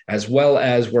on, as well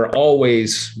as we're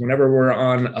always, whenever we're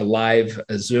on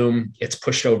a Zoom, it's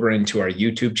pushed over into our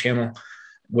YouTube channel,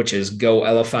 which is Go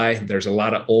Elify. There's a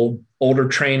lot of older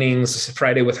trainings,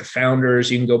 Friday with the Founders.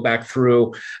 You can go back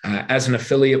through. As an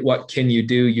affiliate, what can you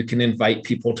do? You can invite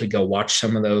people to go watch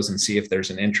some of those and see if there's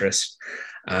an interest.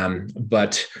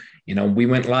 But we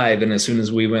went live, and as soon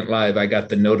as we went live, I got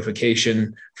the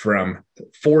notification from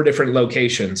 4 different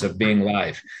locations of being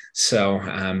live. So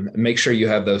make sure you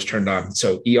have those turned on.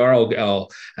 So ER, I'll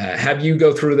have you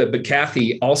go through that. But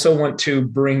Kathy, also want to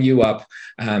bring you up,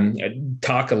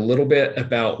 talk a little bit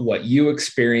about what you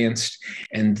experienced,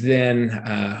 and then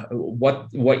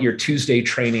what your Tuesday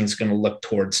training is going to look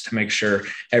towards to make sure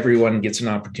everyone gets an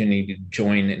opportunity to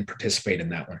join and participate in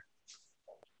that one.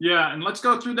 Yeah, and let's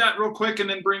go through that real quick and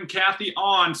then bring Kathy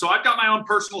on. So I've got my own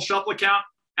personal Shuffle account.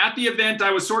 At the event, I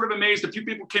was sort of amazed. A few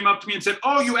people came up to me and said,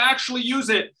 oh, you actually use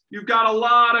it. You've got a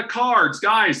lot of cards.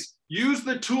 Guys, use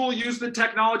the tool, use the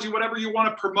technology, whatever you want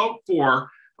to promote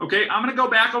for. Okay, I'm going to go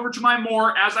back over to my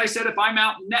more. As I said, if I'm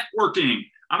out networking,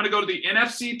 I'm going to go to the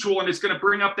NFC tool, and it's going to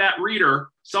bring up that reader.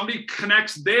 Somebody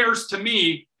connects theirs to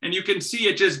me, and you can see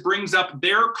it just brings up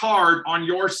their card on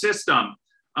your system.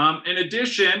 In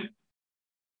addition,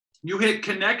 you hit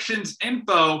connections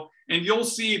info, and you'll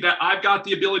see that I've got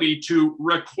the ability to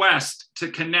request to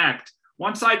connect.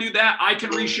 Once I do that, I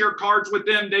can reshare cards with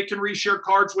them. They can reshare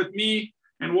cards with me,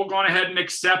 and we'll go ahead and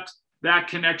accept that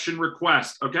connection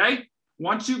request, okay?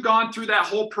 Once you've gone through that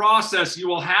whole process, you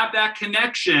will have that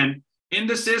connection in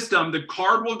the system. The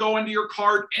card will go into your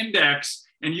card index,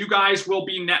 and you guys will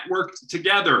be networked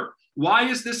together. Why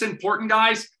is this important,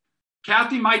 guys?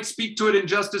 Kathy might speak to it in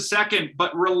just a second,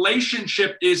 but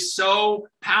relationship is so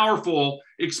powerful,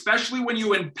 especially when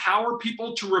you empower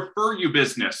people to refer you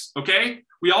business, okay?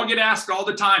 We all get asked all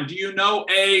the time, do you know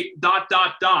a ...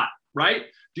 right?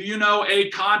 Do you know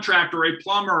a contractor, a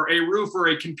plumber, a roofer,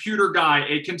 a computer guy,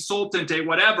 a consultant, a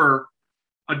whatever,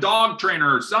 a dog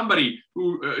trainer, somebody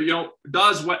who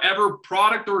does whatever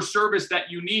product or service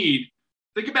that you need?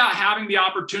 Think about having the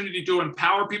opportunity to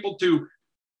empower people to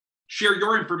share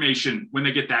your information when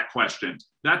they get that question.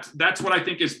 That's what I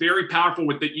think is very powerful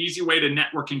with the easy way to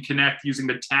network and connect using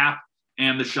the tap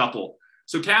and the Shuffle.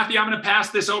 So Kathy, I'm going to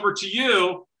pass this over to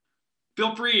you.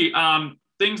 Feel free.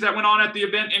 things that went on at the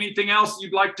event? Anything else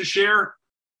you'd like to share?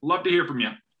 Love to hear from you.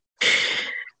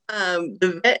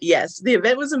 Yes, the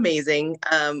event was amazing.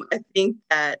 I think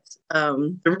that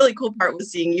the really cool part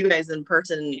was seeing you guys in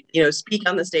person, speak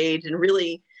on the stage, and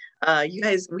really, you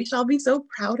guys, we should all be so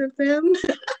proud of them.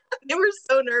 They were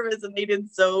so nervous and they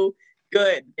did so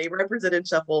good. They represented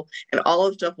Shuffle and all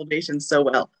of Shuffle Nation so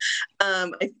well.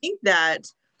 I think that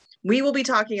we will be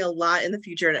talking a lot in the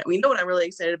future, and we know what I'm really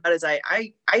excited about is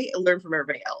I learn from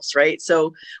everybody else, right?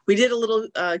 So we did a little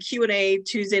Q&A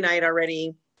Tuesday night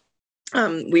already.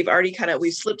 We've already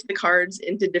we've slipped the cards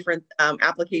into different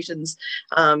applications.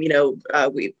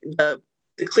 The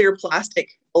clear plastic,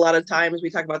 a lot of times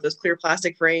we talk about those clear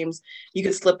plastic frames. You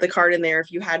could slip the card in there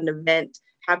if you had an event,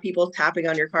 have people tapping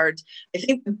on your cards. I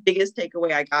think the biggest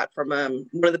takeaway I got from one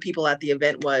of the people at the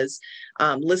event was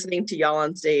listening to y'all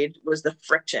on stage was the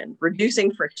friction,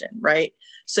 reducing friction, right?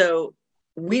 So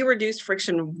we reduced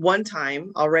friction one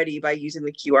time already by using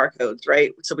the QR codes,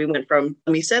 right? So we went from,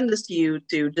 let me send this to you,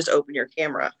 to just open your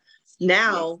camera.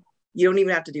 Now you don't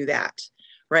even have to do that,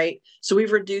 right? So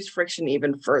we've reduced friction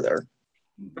even further.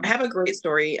 I have a great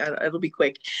story. It'll be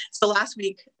quick. So last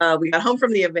week we got home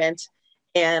from the event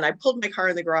and I pulled my car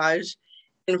in the garage,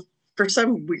 and for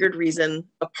some weird reason,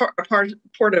 a part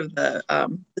of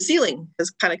the ceiling has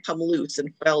kind of come loose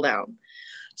and fell down.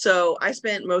 So I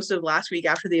spent most of last week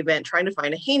after the event trying to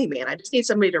find a handyman. I just need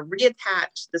somebody to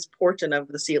reattach this portion of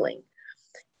the ceiling.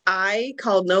 I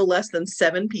called no less than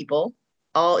 7 people,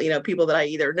 all, people that I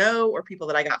either know or people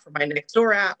that I got from my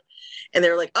Nextdoor app. And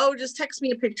they're like, oh, just text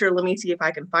me a picture. Let me see if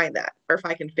I can find that or if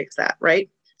I can fix that, right?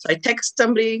 So I text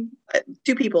somebody,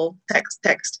 2 people,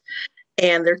 text.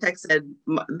 And their text said,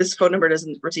 this phone number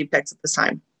doesn't receive text at this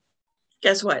time.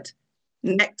 Guess what?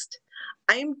 Next.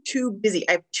 I'm too busy.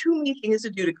 I have too many things to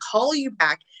do to call you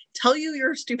back, tell you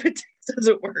your stupid text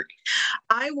doesn't work.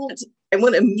 I want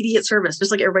immediate service,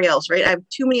 just like everybody else, right? I have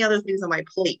too many other things on my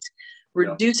plate.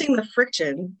 Reducing the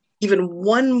friction, even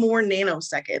one more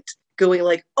nanosecond, going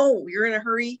like, oh, you're in a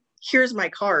hurry. Here's my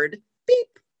card. Beep.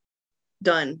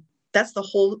 Done. That's the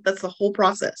whole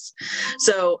process.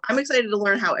 So I'm excited to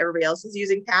learn how everybody else is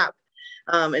using Tap,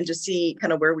 and just see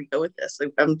kind of where we go with this.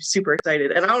 I'm super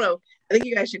excited. And I don't know, I think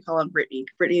you guys should call on Brittany.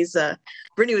 Brittany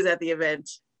was at the event.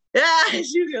 Yeah,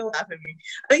 she's gonna laugh at me.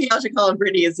 I think y'all should call on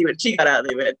Brittany and see what she got out of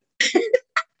the event.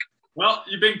 Well,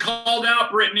 you've been called out,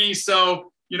 Brittany.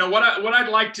 So what I'd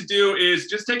like to do is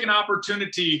just take an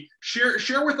opportunity,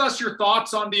 share with us your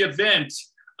thoughts on the event,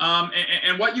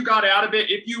 and what you got out of it.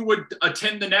 If you would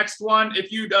attend the next one,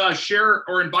 if you'd share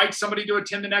or invite somebody to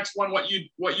attend the next one, what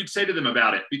you'd say to them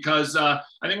about it, because I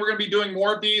think we're going to be doing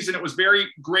more of these, and it was very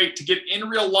great to get in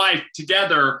real life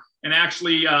together and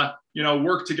actually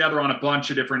work together on a bunch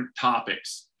of different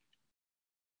topics.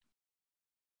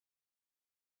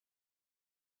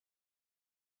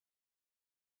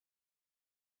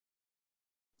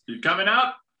 You coming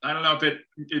up? I don't know if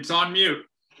it's on mute.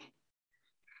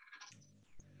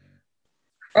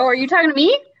 Oh, are you talking to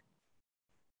me?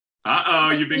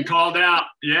 Uh-oh, you've been called out.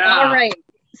 Yeah. All right.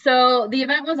 So the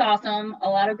event was awesome. A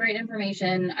lot of great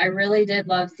information. I really did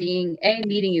love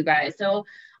meeting you guys. So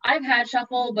I've had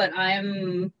Shuffle, but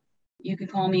you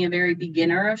could call me a very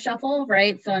beginner of Shuffle,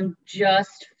 right? So I'm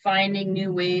just finding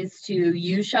new ways to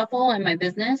use Shuffle in my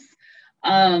business.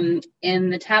 And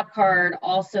the Tap card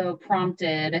also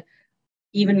prompted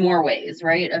even more ways,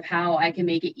 right, of how I can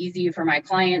make it easy for my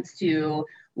clients to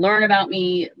learn about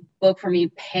me, book for me,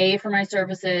 pay for my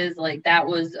services. Like, that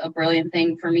was a brilliant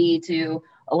thing for me,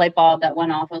 a light bulb that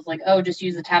went off. I was like, oh, just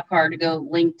use the Tap card to go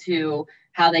link to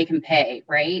how they can pay,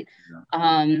 right?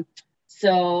 Yeah.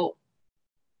 So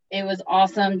it was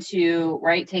awesome to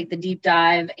take the deep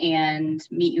dive and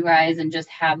meet you guys and just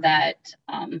have that,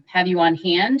 have you on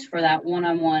hand for that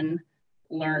one-on-one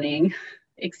learning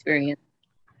experience.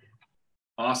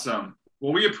 Awesome.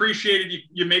 Well, we appreciated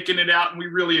you making it out, and we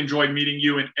really enjoyed meeting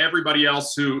you and everybody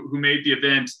else who made the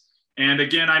event. And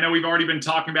again, I know we've already been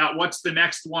talking about what's the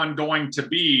next one going to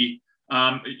be.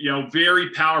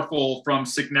 Very powerful from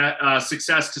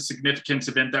success to significance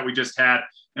event that we just had.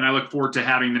 And I look forward to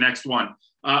having the next one.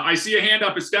 I see a hand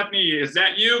up. Stephanie, is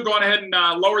that you? Go on ahead and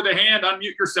lower the hand,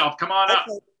 unmute yourself. Come on up.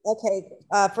 Okay.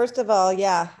 First of all,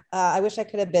 I wish I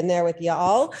could have been there with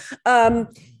y'all.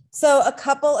 So a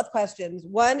couple of questions.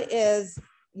 One is,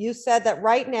 you said that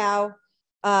right now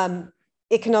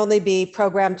it can only be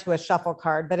programmed to a Shuffle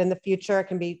card, but in the future it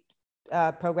can be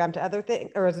programmed to other things,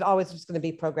 or is it always just going to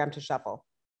be programmed to Shuffle?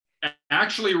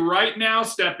 Actually, right now,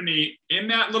 Stephanie, in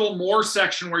that little more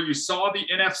section where you saw the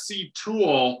NFC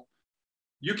tool,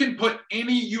 you can put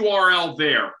any URL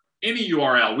there. any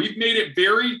URL. We've made it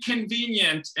very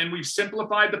convenient, and we've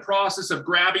simplified the process of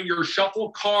grabbing your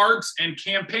shuffle cards and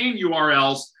campaign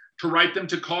URLs to write them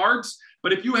to cards.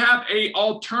 But if you have a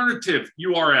alternative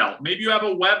URL, maybe you have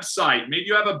a website, maybe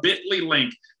you have a Bitly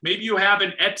link, maybe you have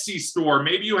an Etsy store,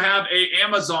 maybe you have an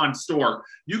Amazon store,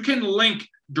 you can link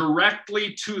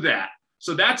directly to that.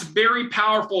 So that's very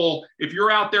powerful. If you're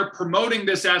out there promoting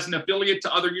this as an affiliate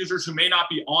to other users who may not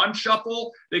be on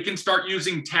Shuffle, they can start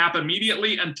using Tap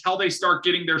immediately until they start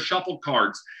getting their Shuffle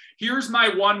cards. Here's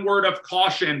my one word of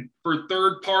caution for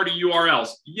third-party URLs.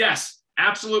 Yes,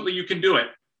 absolutely, you can do it.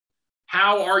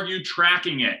 How are you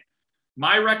tracking it?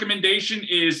 My recommendation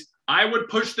is I would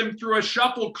push them through a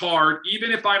Shuffle card,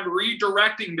 even if I'm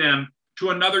redirecting them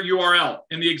to another URL.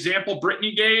 In the example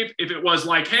Brittany gave, if it was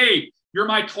like, hey, you're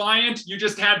my client, you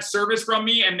just had service from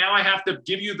me, and now I have to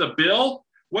give you the bill.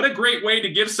 What a great way to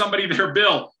give somebody their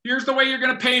bill. Here's the way you're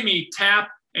going to pay me, tap,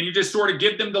 and you just sort of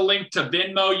give them the link to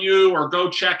Venmo you or go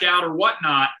check out or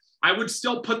whatnot. I would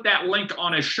still put that link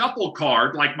on a Shuffle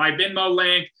card, like my Venmo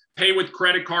link, pay with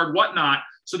credit card, whatnot,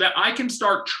 so that I can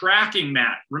start tracking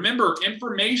that. Remember,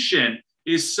 information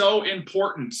is so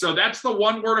important. So that's the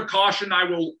one word of caution I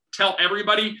will tell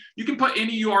everybody. You can put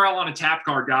any URL on a tap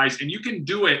card, guys, and you can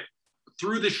do it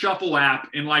through the Shuffle app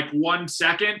in like 1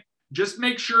 second. Just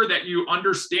make sure that you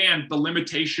understand the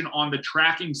limitation on the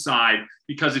tracking side,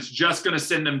 because it's just going to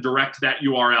send them direct to that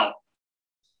URL.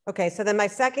 Okay, so then my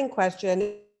second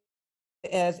question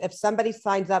is, if somebody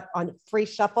signs up on free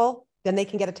Shuffle, then they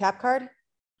can get a tap card?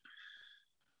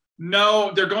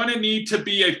 No, they're going to need to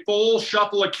be a full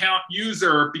Shuffle account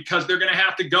user, because they're going to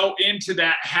have to go into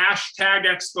that hashtag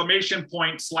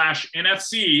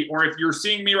 !NFC, or if you're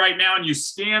seeing me right now and you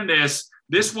scan this,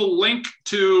 this will link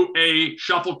to a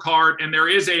Shuffle card, and there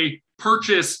is a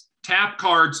purchase tap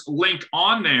cards link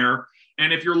on there.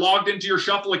 And if you're logged into your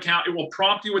Shuffle account, it will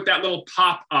prompt you with that little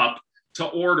pop-up to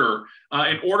order.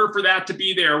 In order for that to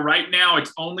be there right now,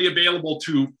 it's only available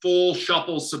to full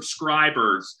Shuffle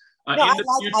subscribers. No,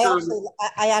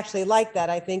 I actually like that.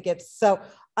 I think it's so,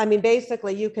 I mean,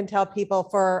 basically you can tell people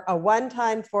for a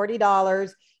one-time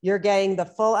 $40, you're getting the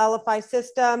full Elify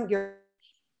system, your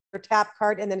tap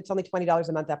card, and then it's only $20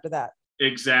 a month after that.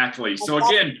 Exactly. So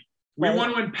again, we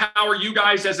want to empower you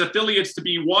guys as affiliates to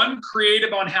be, one,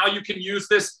 creative on how you can use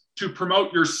this to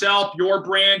promote yourself, your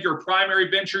brand, your primary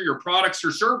venture, your products,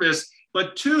 your service,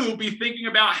 but two, be thinking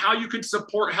about how you could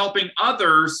support helping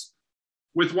others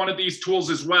with one of these tools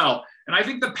as well. And I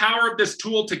think the power of this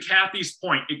tool, to Kathy's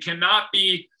point, it cannot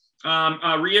be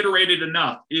reiterated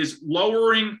enough, is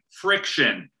lowering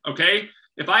friction, okay?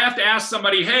 If I have to ask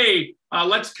somebody, hey,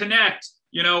 let's connect,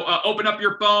 open up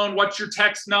your phone, what's your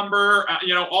text number,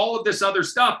 all of this other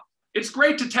stuff. It's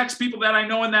great to text people that I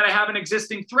know and that I have an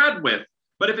existing thread with.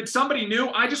 But if it's somebody new,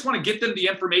 I just want to get them the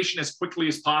information as quickly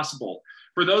as possible.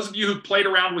 For those of you who've played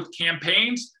around with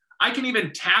campaigns, I can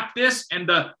even tap this, and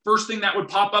the first thing that would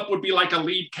pop up would be like a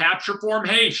lead capture form.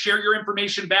 Hey, share your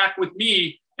information back with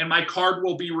me, and my card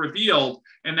will be revealed.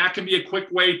 And that can be a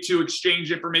quick way to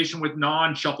exchange information with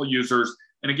non-Shuffle users.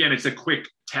 And again, it's a quick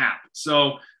tap.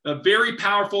 So very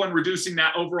powerful in reducing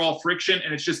that overall friction.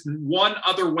 And it's just one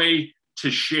other way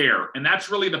to share. And that's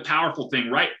really the powerful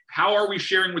thing, right? How are we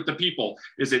sharing with the people?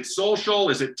 Is it social?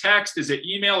 Is it text? Is it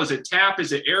email? Is it tap?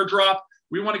 Is it airdrop?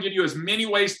 We want to give you as many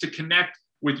ways to connect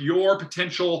with your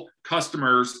potential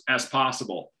customers as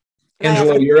possible.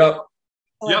 Angelo, you're up.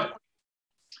 Yep.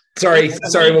 Sorry,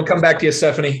 we'll come back to you,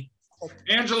 Stephanie.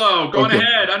 Angelo, go on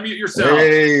ahead, unmute yourself.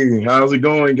 Hey, how's it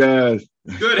going, guys?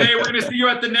 Good. Hey, we're going to see you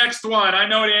at the next one. I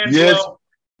know it, Angelo.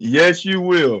 Yes, you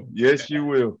will. Yes, you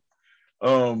will.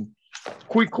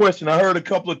 Quick question. I heard a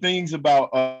couple of things about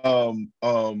how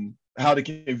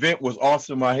the event was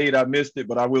awesome. I missed it,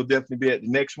 but I will definitely be at the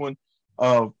next one.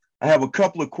 I have a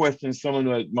couple of questions some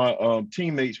of my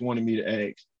teammates wanted me to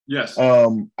ask. Yes.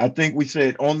 I think we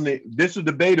said this is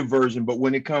the beta version, but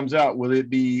when it comes out, will it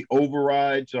be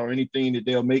overrides or anything that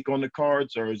they'll make on the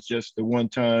cards, or it's just the one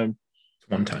time?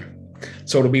 One time.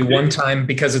 So it'll be one time,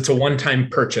 because it's a one-time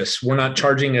purchase. We're not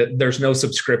charging it. There's no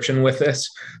subscription with this.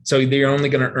 So you're only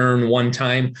going to earn one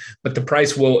time, but the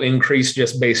price will increase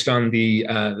just based on the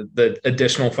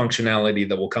additional functionality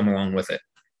that will come along with it.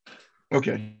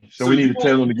 Okay. So we need to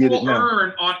tell them to get it now.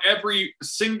 Earn on every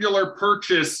singular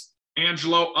purchase,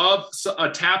 Angelo, of a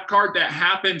tap card that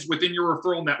happens within your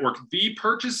referral network. The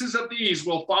purchases of these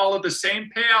will follow the same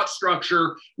payout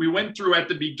structure we went through at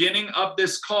the beginning of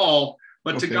this call.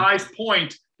 But to Guy's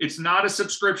point, it's not a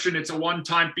subscription. It's a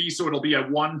one-time fee, so it'll be a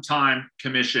one-time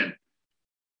commission.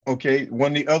 Okay.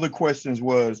 One of the other questions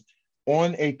was,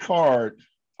 on a card,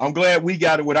 I'm glad we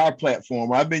got it with our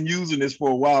platform. I've been using this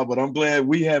for a while, but I'm glad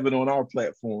we have it on our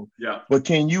platform. Yeah. But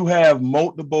can you have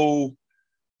multiple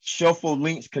shuffle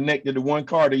links connected to one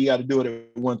card, or you got to do it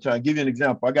at one time? I'll give you an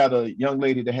example. I got a young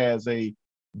lady that has a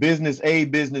business A,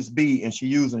 business B, and she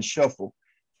using shuffle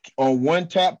on one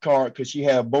tap card. Could she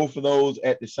have both of those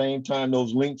at the same time,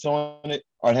 those links on it,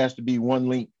 or it has to be one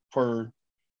link per?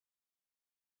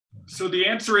 So the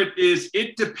answer is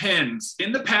it depends.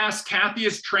 In the past, Kathy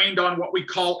has trained on what we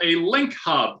call a link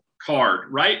hub card,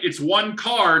 right? It's one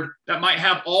card that might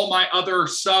have all my other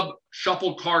sub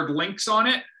shuffle card links on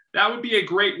it. That would be a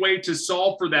great way to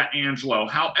solve for that, Angelo.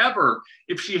 However,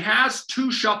 if she has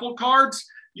two shuffle cards,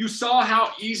 you saw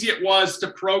how easy it was to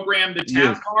program the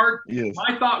tap card. Yes.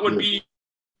 My thought would be,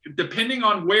 depending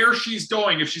on where she's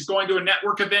going, if she's going to a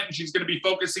network event and she's going to be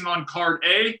focusing on card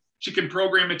A, she can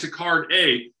program it to card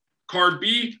A. Card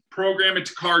B, program it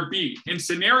to card B. In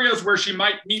scenarios where she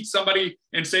might meet somebody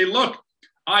and say, look,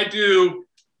 I do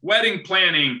wedding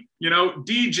planning,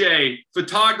 DJ,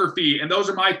 photography, and those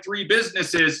are my three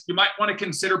businesses, you might want to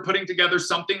consider putting together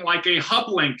something like a hub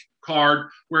link card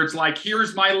where it's like,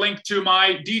 here's my link to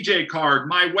my DJ card,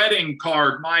 my wedding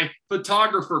card, my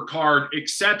photographer card,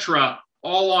 etc.,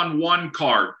 all on one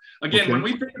card. Again, when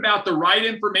we think about the right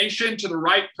information to the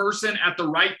right person at the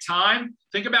right time,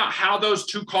 think about how those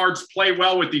two cards play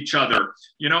well with each other.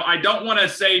 I don't want to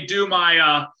say do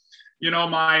my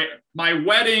my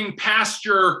wedding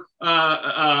pasture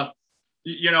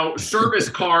service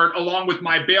card along with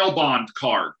my bail bond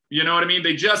card. You know what I mean?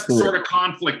 They just sort of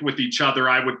conflict with each other,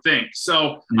 I would think.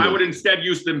 So I would instead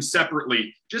use them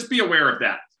separately. Just be aware of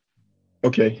that.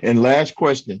 Okay. And last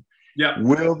question. Yeah.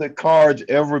 Will the cards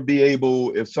ever be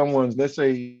able, if someone's, let's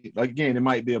say, again, it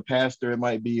might be a pastor, it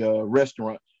might be a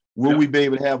restaurant, will we be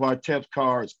able to have our tap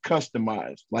cards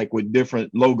customized, like with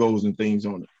different logos and things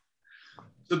on it?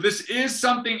 So this is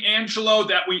something, Angelo,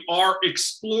 that we are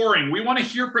exploring. We want to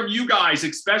hear from you guys,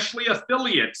 especially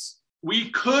affiliates. We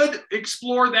could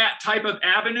explore that type of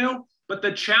avenue, but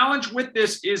the challenge with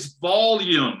this is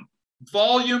volume.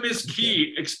 Volume is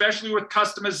key, especially with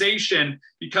customization,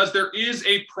 because there is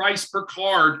a price per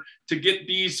card to get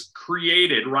these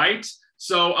created, right?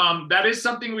 So that is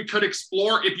something we could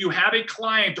explore. If you have a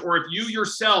client or if you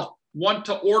yourself want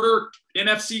to order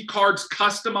NFC cards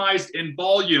customized in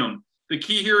volume, the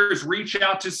key here is reach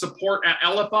out to support at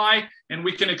Elify, and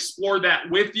we can explore that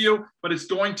with you, but it's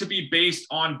going to be based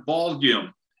on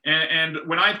volume. And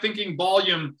when I'm thinking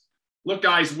volume, look,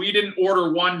 guys, we didn't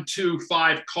order 1, 2,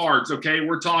 5 cards, okay?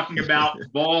 We're talking about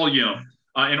volume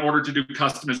in order to do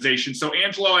customization. So,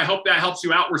 Angelo, I hope that helps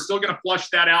you out. We're still going to flush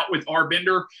that out with our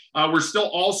vendor. We're still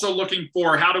also looking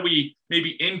for how do we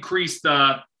maybe increase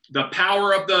the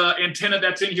power of the antenna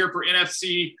that's in here for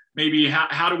NFC. Maybe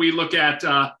how do we look at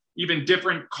even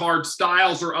different card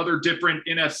styles or other different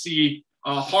NFC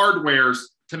hardwares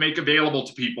to make available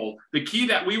to people. The key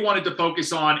that we wanted to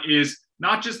focus on is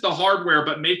not just the hardware,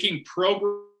 but making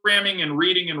programming and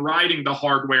reading and writing the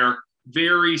hardware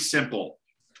very simple.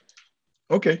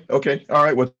 Okay. All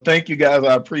right. Well, thank you, guys.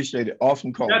 I appreciate it.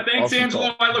 Awesome call. Yeah, thanks, awesome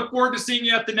Angelo. Call. I look forward to seeing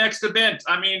you at the next event.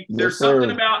 I mean, there's something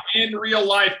about in real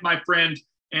life, my friend.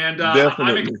 And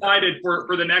I'm excited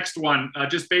for the next one,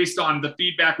 just based on the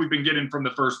feedback we've been getting from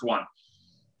the first one.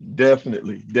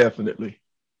 Definitely.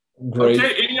 Great.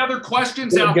 Okay, any other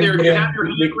questions out there? Do you have your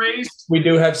hand raised? We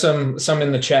do have some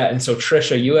in the chat. And so,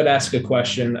 Trisha, you had asked a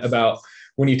question about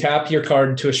when you tap your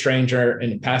card to a stranger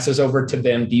and it passes over to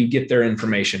them, do you get their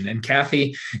information? And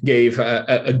Kathy gave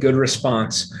a good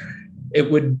response.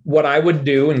 What I would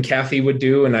do and Kathy would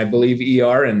do, and I believe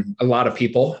ER and a lot of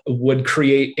people would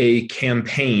create a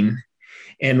campaign.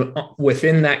 And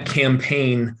within that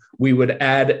campaign, we would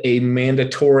add a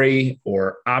mandatory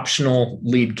or optional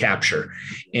lead capture.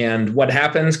 And what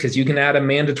happens, because you can add a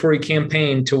mandatory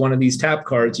campaign to one of these tap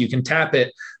cards, you can tap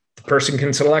it, the person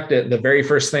can select it. The very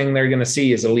first thing they're going to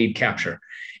see is a lead capture.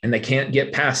 And they can't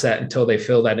get past that until they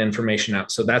fill that information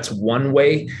out. So that's one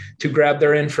way to grab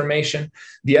their information.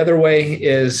 The other way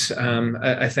is,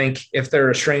 I think if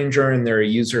they're a stranger and they're a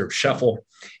user of Shuffle,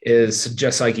 is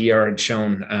just like ER had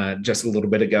shown just a little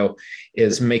bit ago,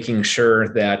 is making sure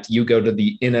that you go to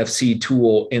the NFC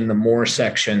tool in the More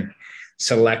section,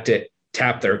 select it,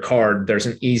 tap their card. There's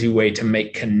an easy way to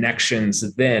make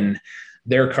connections. Then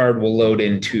their card will load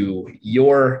into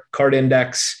your card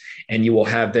index, and you will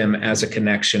have them as a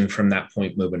connection from that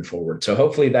point moving forward. So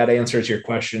hopefully that answers your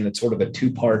question. It's sort of a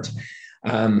two-part.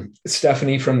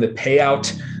 Stephanie, from the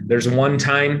payout, there's one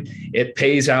time it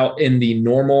pays out in the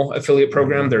normal affiliate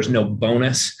program. There's no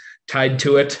bonus tied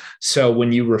to it. So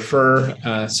when you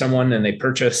refer someone and they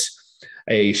purchase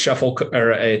a shuffle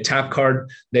or a tap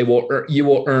card, you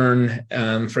will earn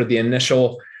for the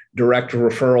initial direct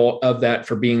referral of that,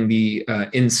 for being the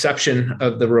inception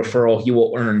of the referral, you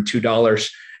will earn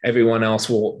 $2. Everyone else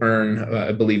will earn,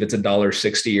 I believe it's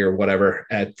 $1.60 or whatever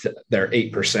at their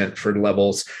 8% for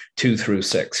levels 2 through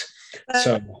 6.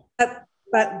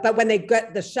 But when they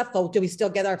get the shuffle, do we still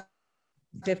get our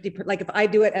 50? Like if I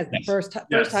do it as the first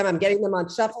time, I'm getting them on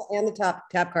shuffle and the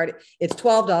tap card. It's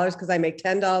 $12 because I make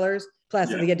 $10 plus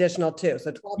the additional 2.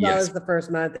 So $12 the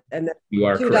first month, and then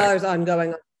 $2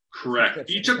 ongoing. Correct.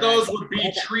 Each of those would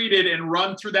be treated and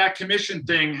run through that commission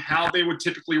thing, how they would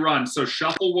typically run. So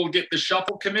Shuffle will get the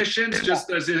Shuffle commissions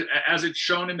just as it's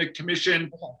shown in the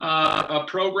commission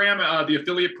program, the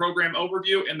affiliate program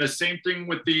overview, and the same thing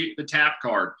with the tap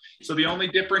card. So the only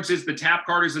difference is the tap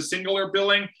card is a singular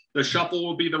billing. The Shuffle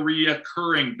will be the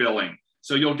reoccurring billing.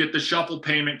 So you'll get the Shuffle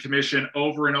payment commission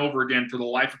over and over again for the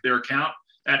life of their account.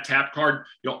 That tap card,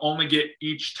 you'll only get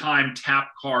each time tap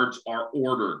cards are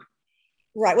ordered.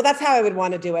 Right. Well, that's how I would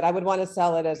want to do it. I would want to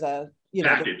sell it as a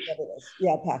package.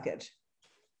 Package.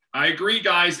 I agree,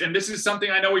 guys. And this is something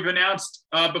I know we've announced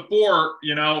before,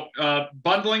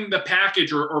 bundling the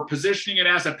package or positioning it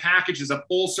as a package, as a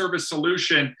full service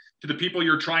solution to the people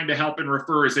you're trying to help and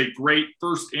refer is a great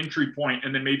first entry point.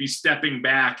 And then maybe stepping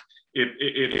back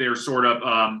if they're sort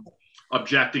of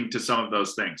objecting to some of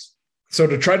those things. So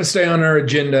to try to stay on our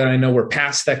agenda, I know we're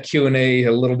past that Q&A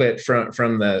a little bit from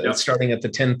the starting at the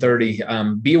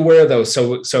 10:30. Be aware though,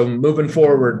 so moving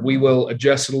forward, we will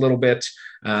adjust it a little bit.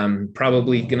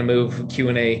 Probably going to move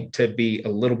Q&A to be a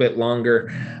little bit longer,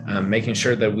 making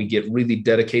sure that we get really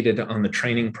dedicated on the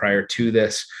training prior to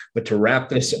this. But to wrap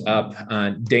this up,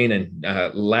 Dana,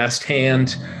 last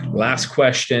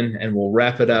question, and we'll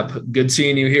wrap it up. Good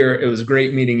seeing you here. It was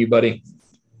great meeting you, buddy.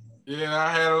 Yeah, I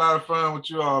had a lot of fun with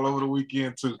you all over the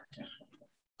weekend too.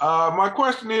 My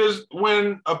question is,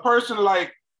 when a person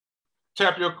like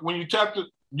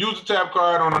use a tap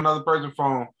card on another person's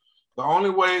phone, the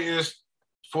only way is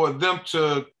for them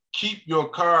to keep your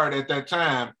card at that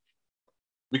time,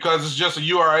 because it's just a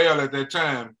URL at that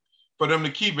time. For them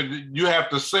to keep it, you have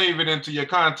to save it into your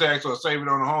contacts or save it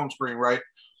on the home screen, right?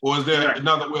 Or is there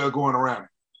another way of going around it?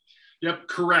 Yep,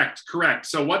 correct.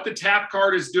 So what the tap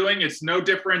card is doing, it's no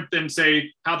different than,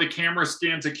 say, how the camera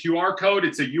scans a QR code.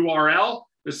 It's a URL.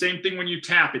 The same thing when you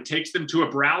tap. It takes them to a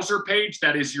browser page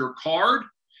that is your card,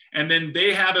 and then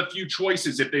they have a few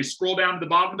choices. If they scroll down to the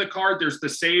bottom of the card, there's the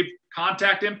save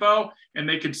contact info, and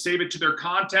they can save it to their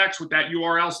contacts with that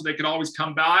URL so they can always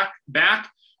come back.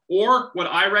 Or what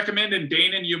I recommend, and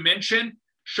Dana, you mentioned,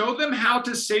 show them how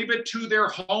to save it to their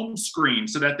home screen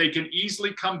so that they can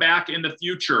easily come back in the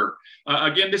future.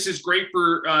 Again, this is great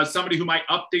for somebody who might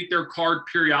update their card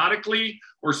periodically,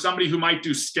 or somebody who might do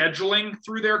scheduling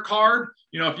through their card.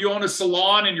 If you own a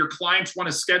salon and your clients want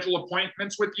to schedule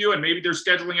appointments with you, and maybe they're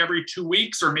scheduling every 2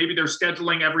 weeks, or maybe they're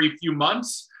scheduling every few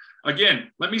months.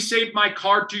 Again, let me save my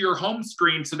card to your home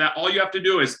screen so that all you have to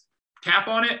do is tap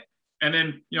on it, and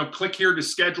then, click here to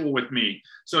schedule with me.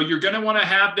 So you're going to want to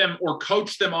have them or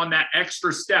coach them on that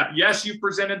extra step. Yes, you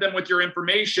presented them with your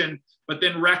information, but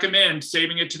then recommend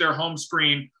saving it to their home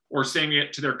screen or saving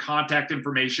it to their contact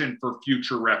information for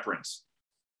future reference.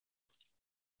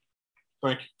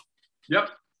 Thank you. Yep.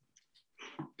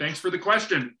 Thanks for the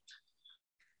question.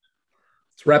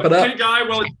 Let's wrap it up. Okay, Guy.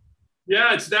 Well,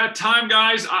 yeah, it's that time,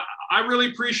 guys. I really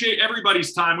appreciate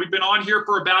everybody's time. We've been on here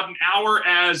for about an hour.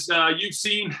 As you've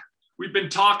seen, we've been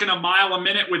talking a mile a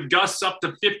minute with gusts up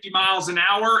to 50 miles an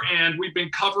hour, and we've been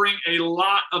covering a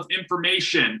lot of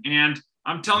information. And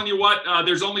I'm telling you what,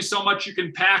 there's only so much you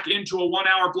can pack into a 1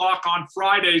 hour block on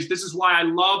Fridays. This is why I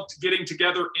loved getting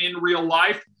together in real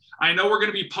life. I know we're going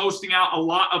to be posting out a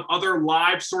lot of other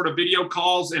live sort of video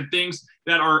calls and things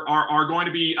that are going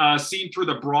to be seen through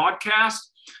the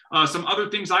broadcast. Some other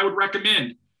things I would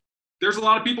recommend. There's a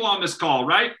lot of people on this call,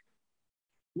 right?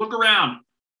 Look around.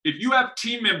 If you have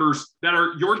team members that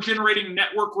you're generating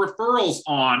network referrals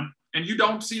on, and you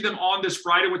don't see them on this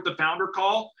Friday with the founder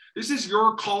call, this is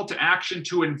your call to action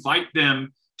to invite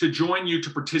them to join you to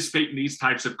participate in these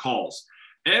types of calls.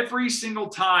 Every single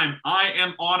time I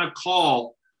am on a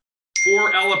call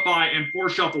for Elify and for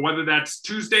Shuffle, whether that's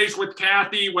Tuesdays with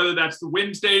Kathy, whether that's the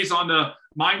Wednesdays on the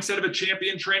Mindset of a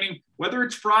Champion training, whether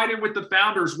it's Friday with the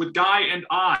founders, with Guy and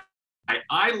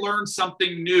I learned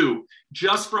something new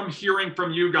just from hearing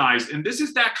from you guys. And this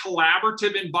is that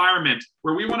collaborative environment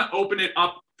where we want to open it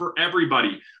up for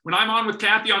everybody. When I'm on with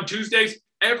Kathy on Tuesdays,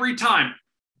 every time,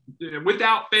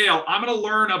 without fail, I'm going to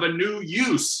learn of a new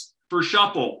use for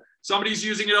Shuffle. Somebody's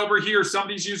using it over here,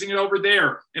 somebody's using it over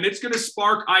there. And it's going to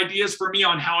spark ideas for me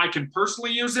on how I can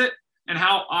personally use it and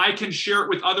how I can share it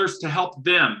with others to help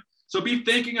them. So be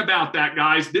thinking about that,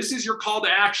 guys. This is your call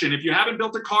to action. If you haven't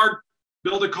built a card,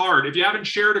 build a card. If you haven't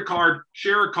shared a card,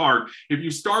 share a card. If you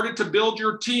started to build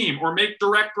your team or make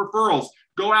direct referrals,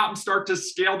 go out and start to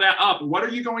scale that up. What are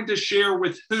you going to share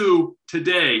with who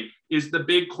today is the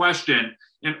big question.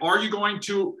 And are you going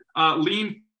to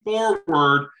lean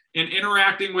forward in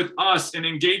interacting with us and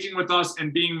engaging with us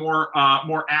and being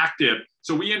more active?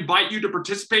 So we invite you to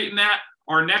participate in that.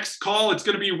 Our next call, it's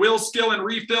going to be Will, Skill, and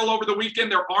Refill over the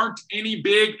weekend. There aren't any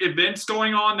big events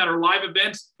going on that are live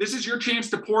events. This is your chance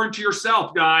to pour into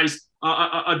yourself, guys.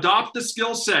 Adopt the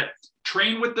skill set.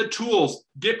 Train with the tools,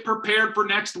 get prepared for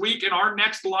next week. And our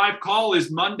next live call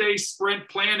is Monday sprint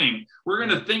planning. We're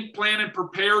going to think, plan, and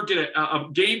prepare, get a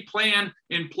game plan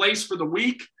in place for the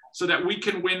week so that we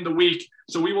can win the week.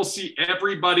 So we will see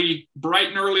everybody bright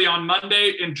and early on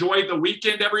Monday. Enjoy the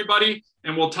weekend, everybody.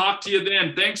 And we'll talk to you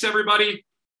then. Thanks, everybody.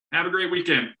 Have a great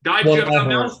weekend. Guy, do you have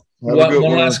something else?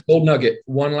 One last gold nugget.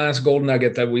 One last gold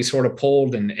nugget that we sort of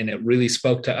pulled, and it really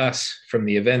spoke to us from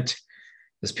the event.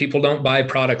 Is people don't buy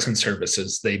products and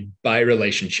services, they buy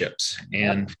relationships.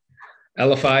 And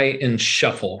Elify and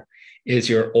Shuffle is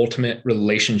your ultimate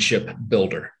relationship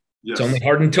builder. Yes. It's only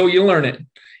hard until you learn it,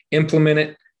 implement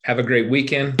it. Have a great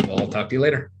weekend. We'll talk to you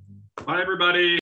later. Bye, everybody.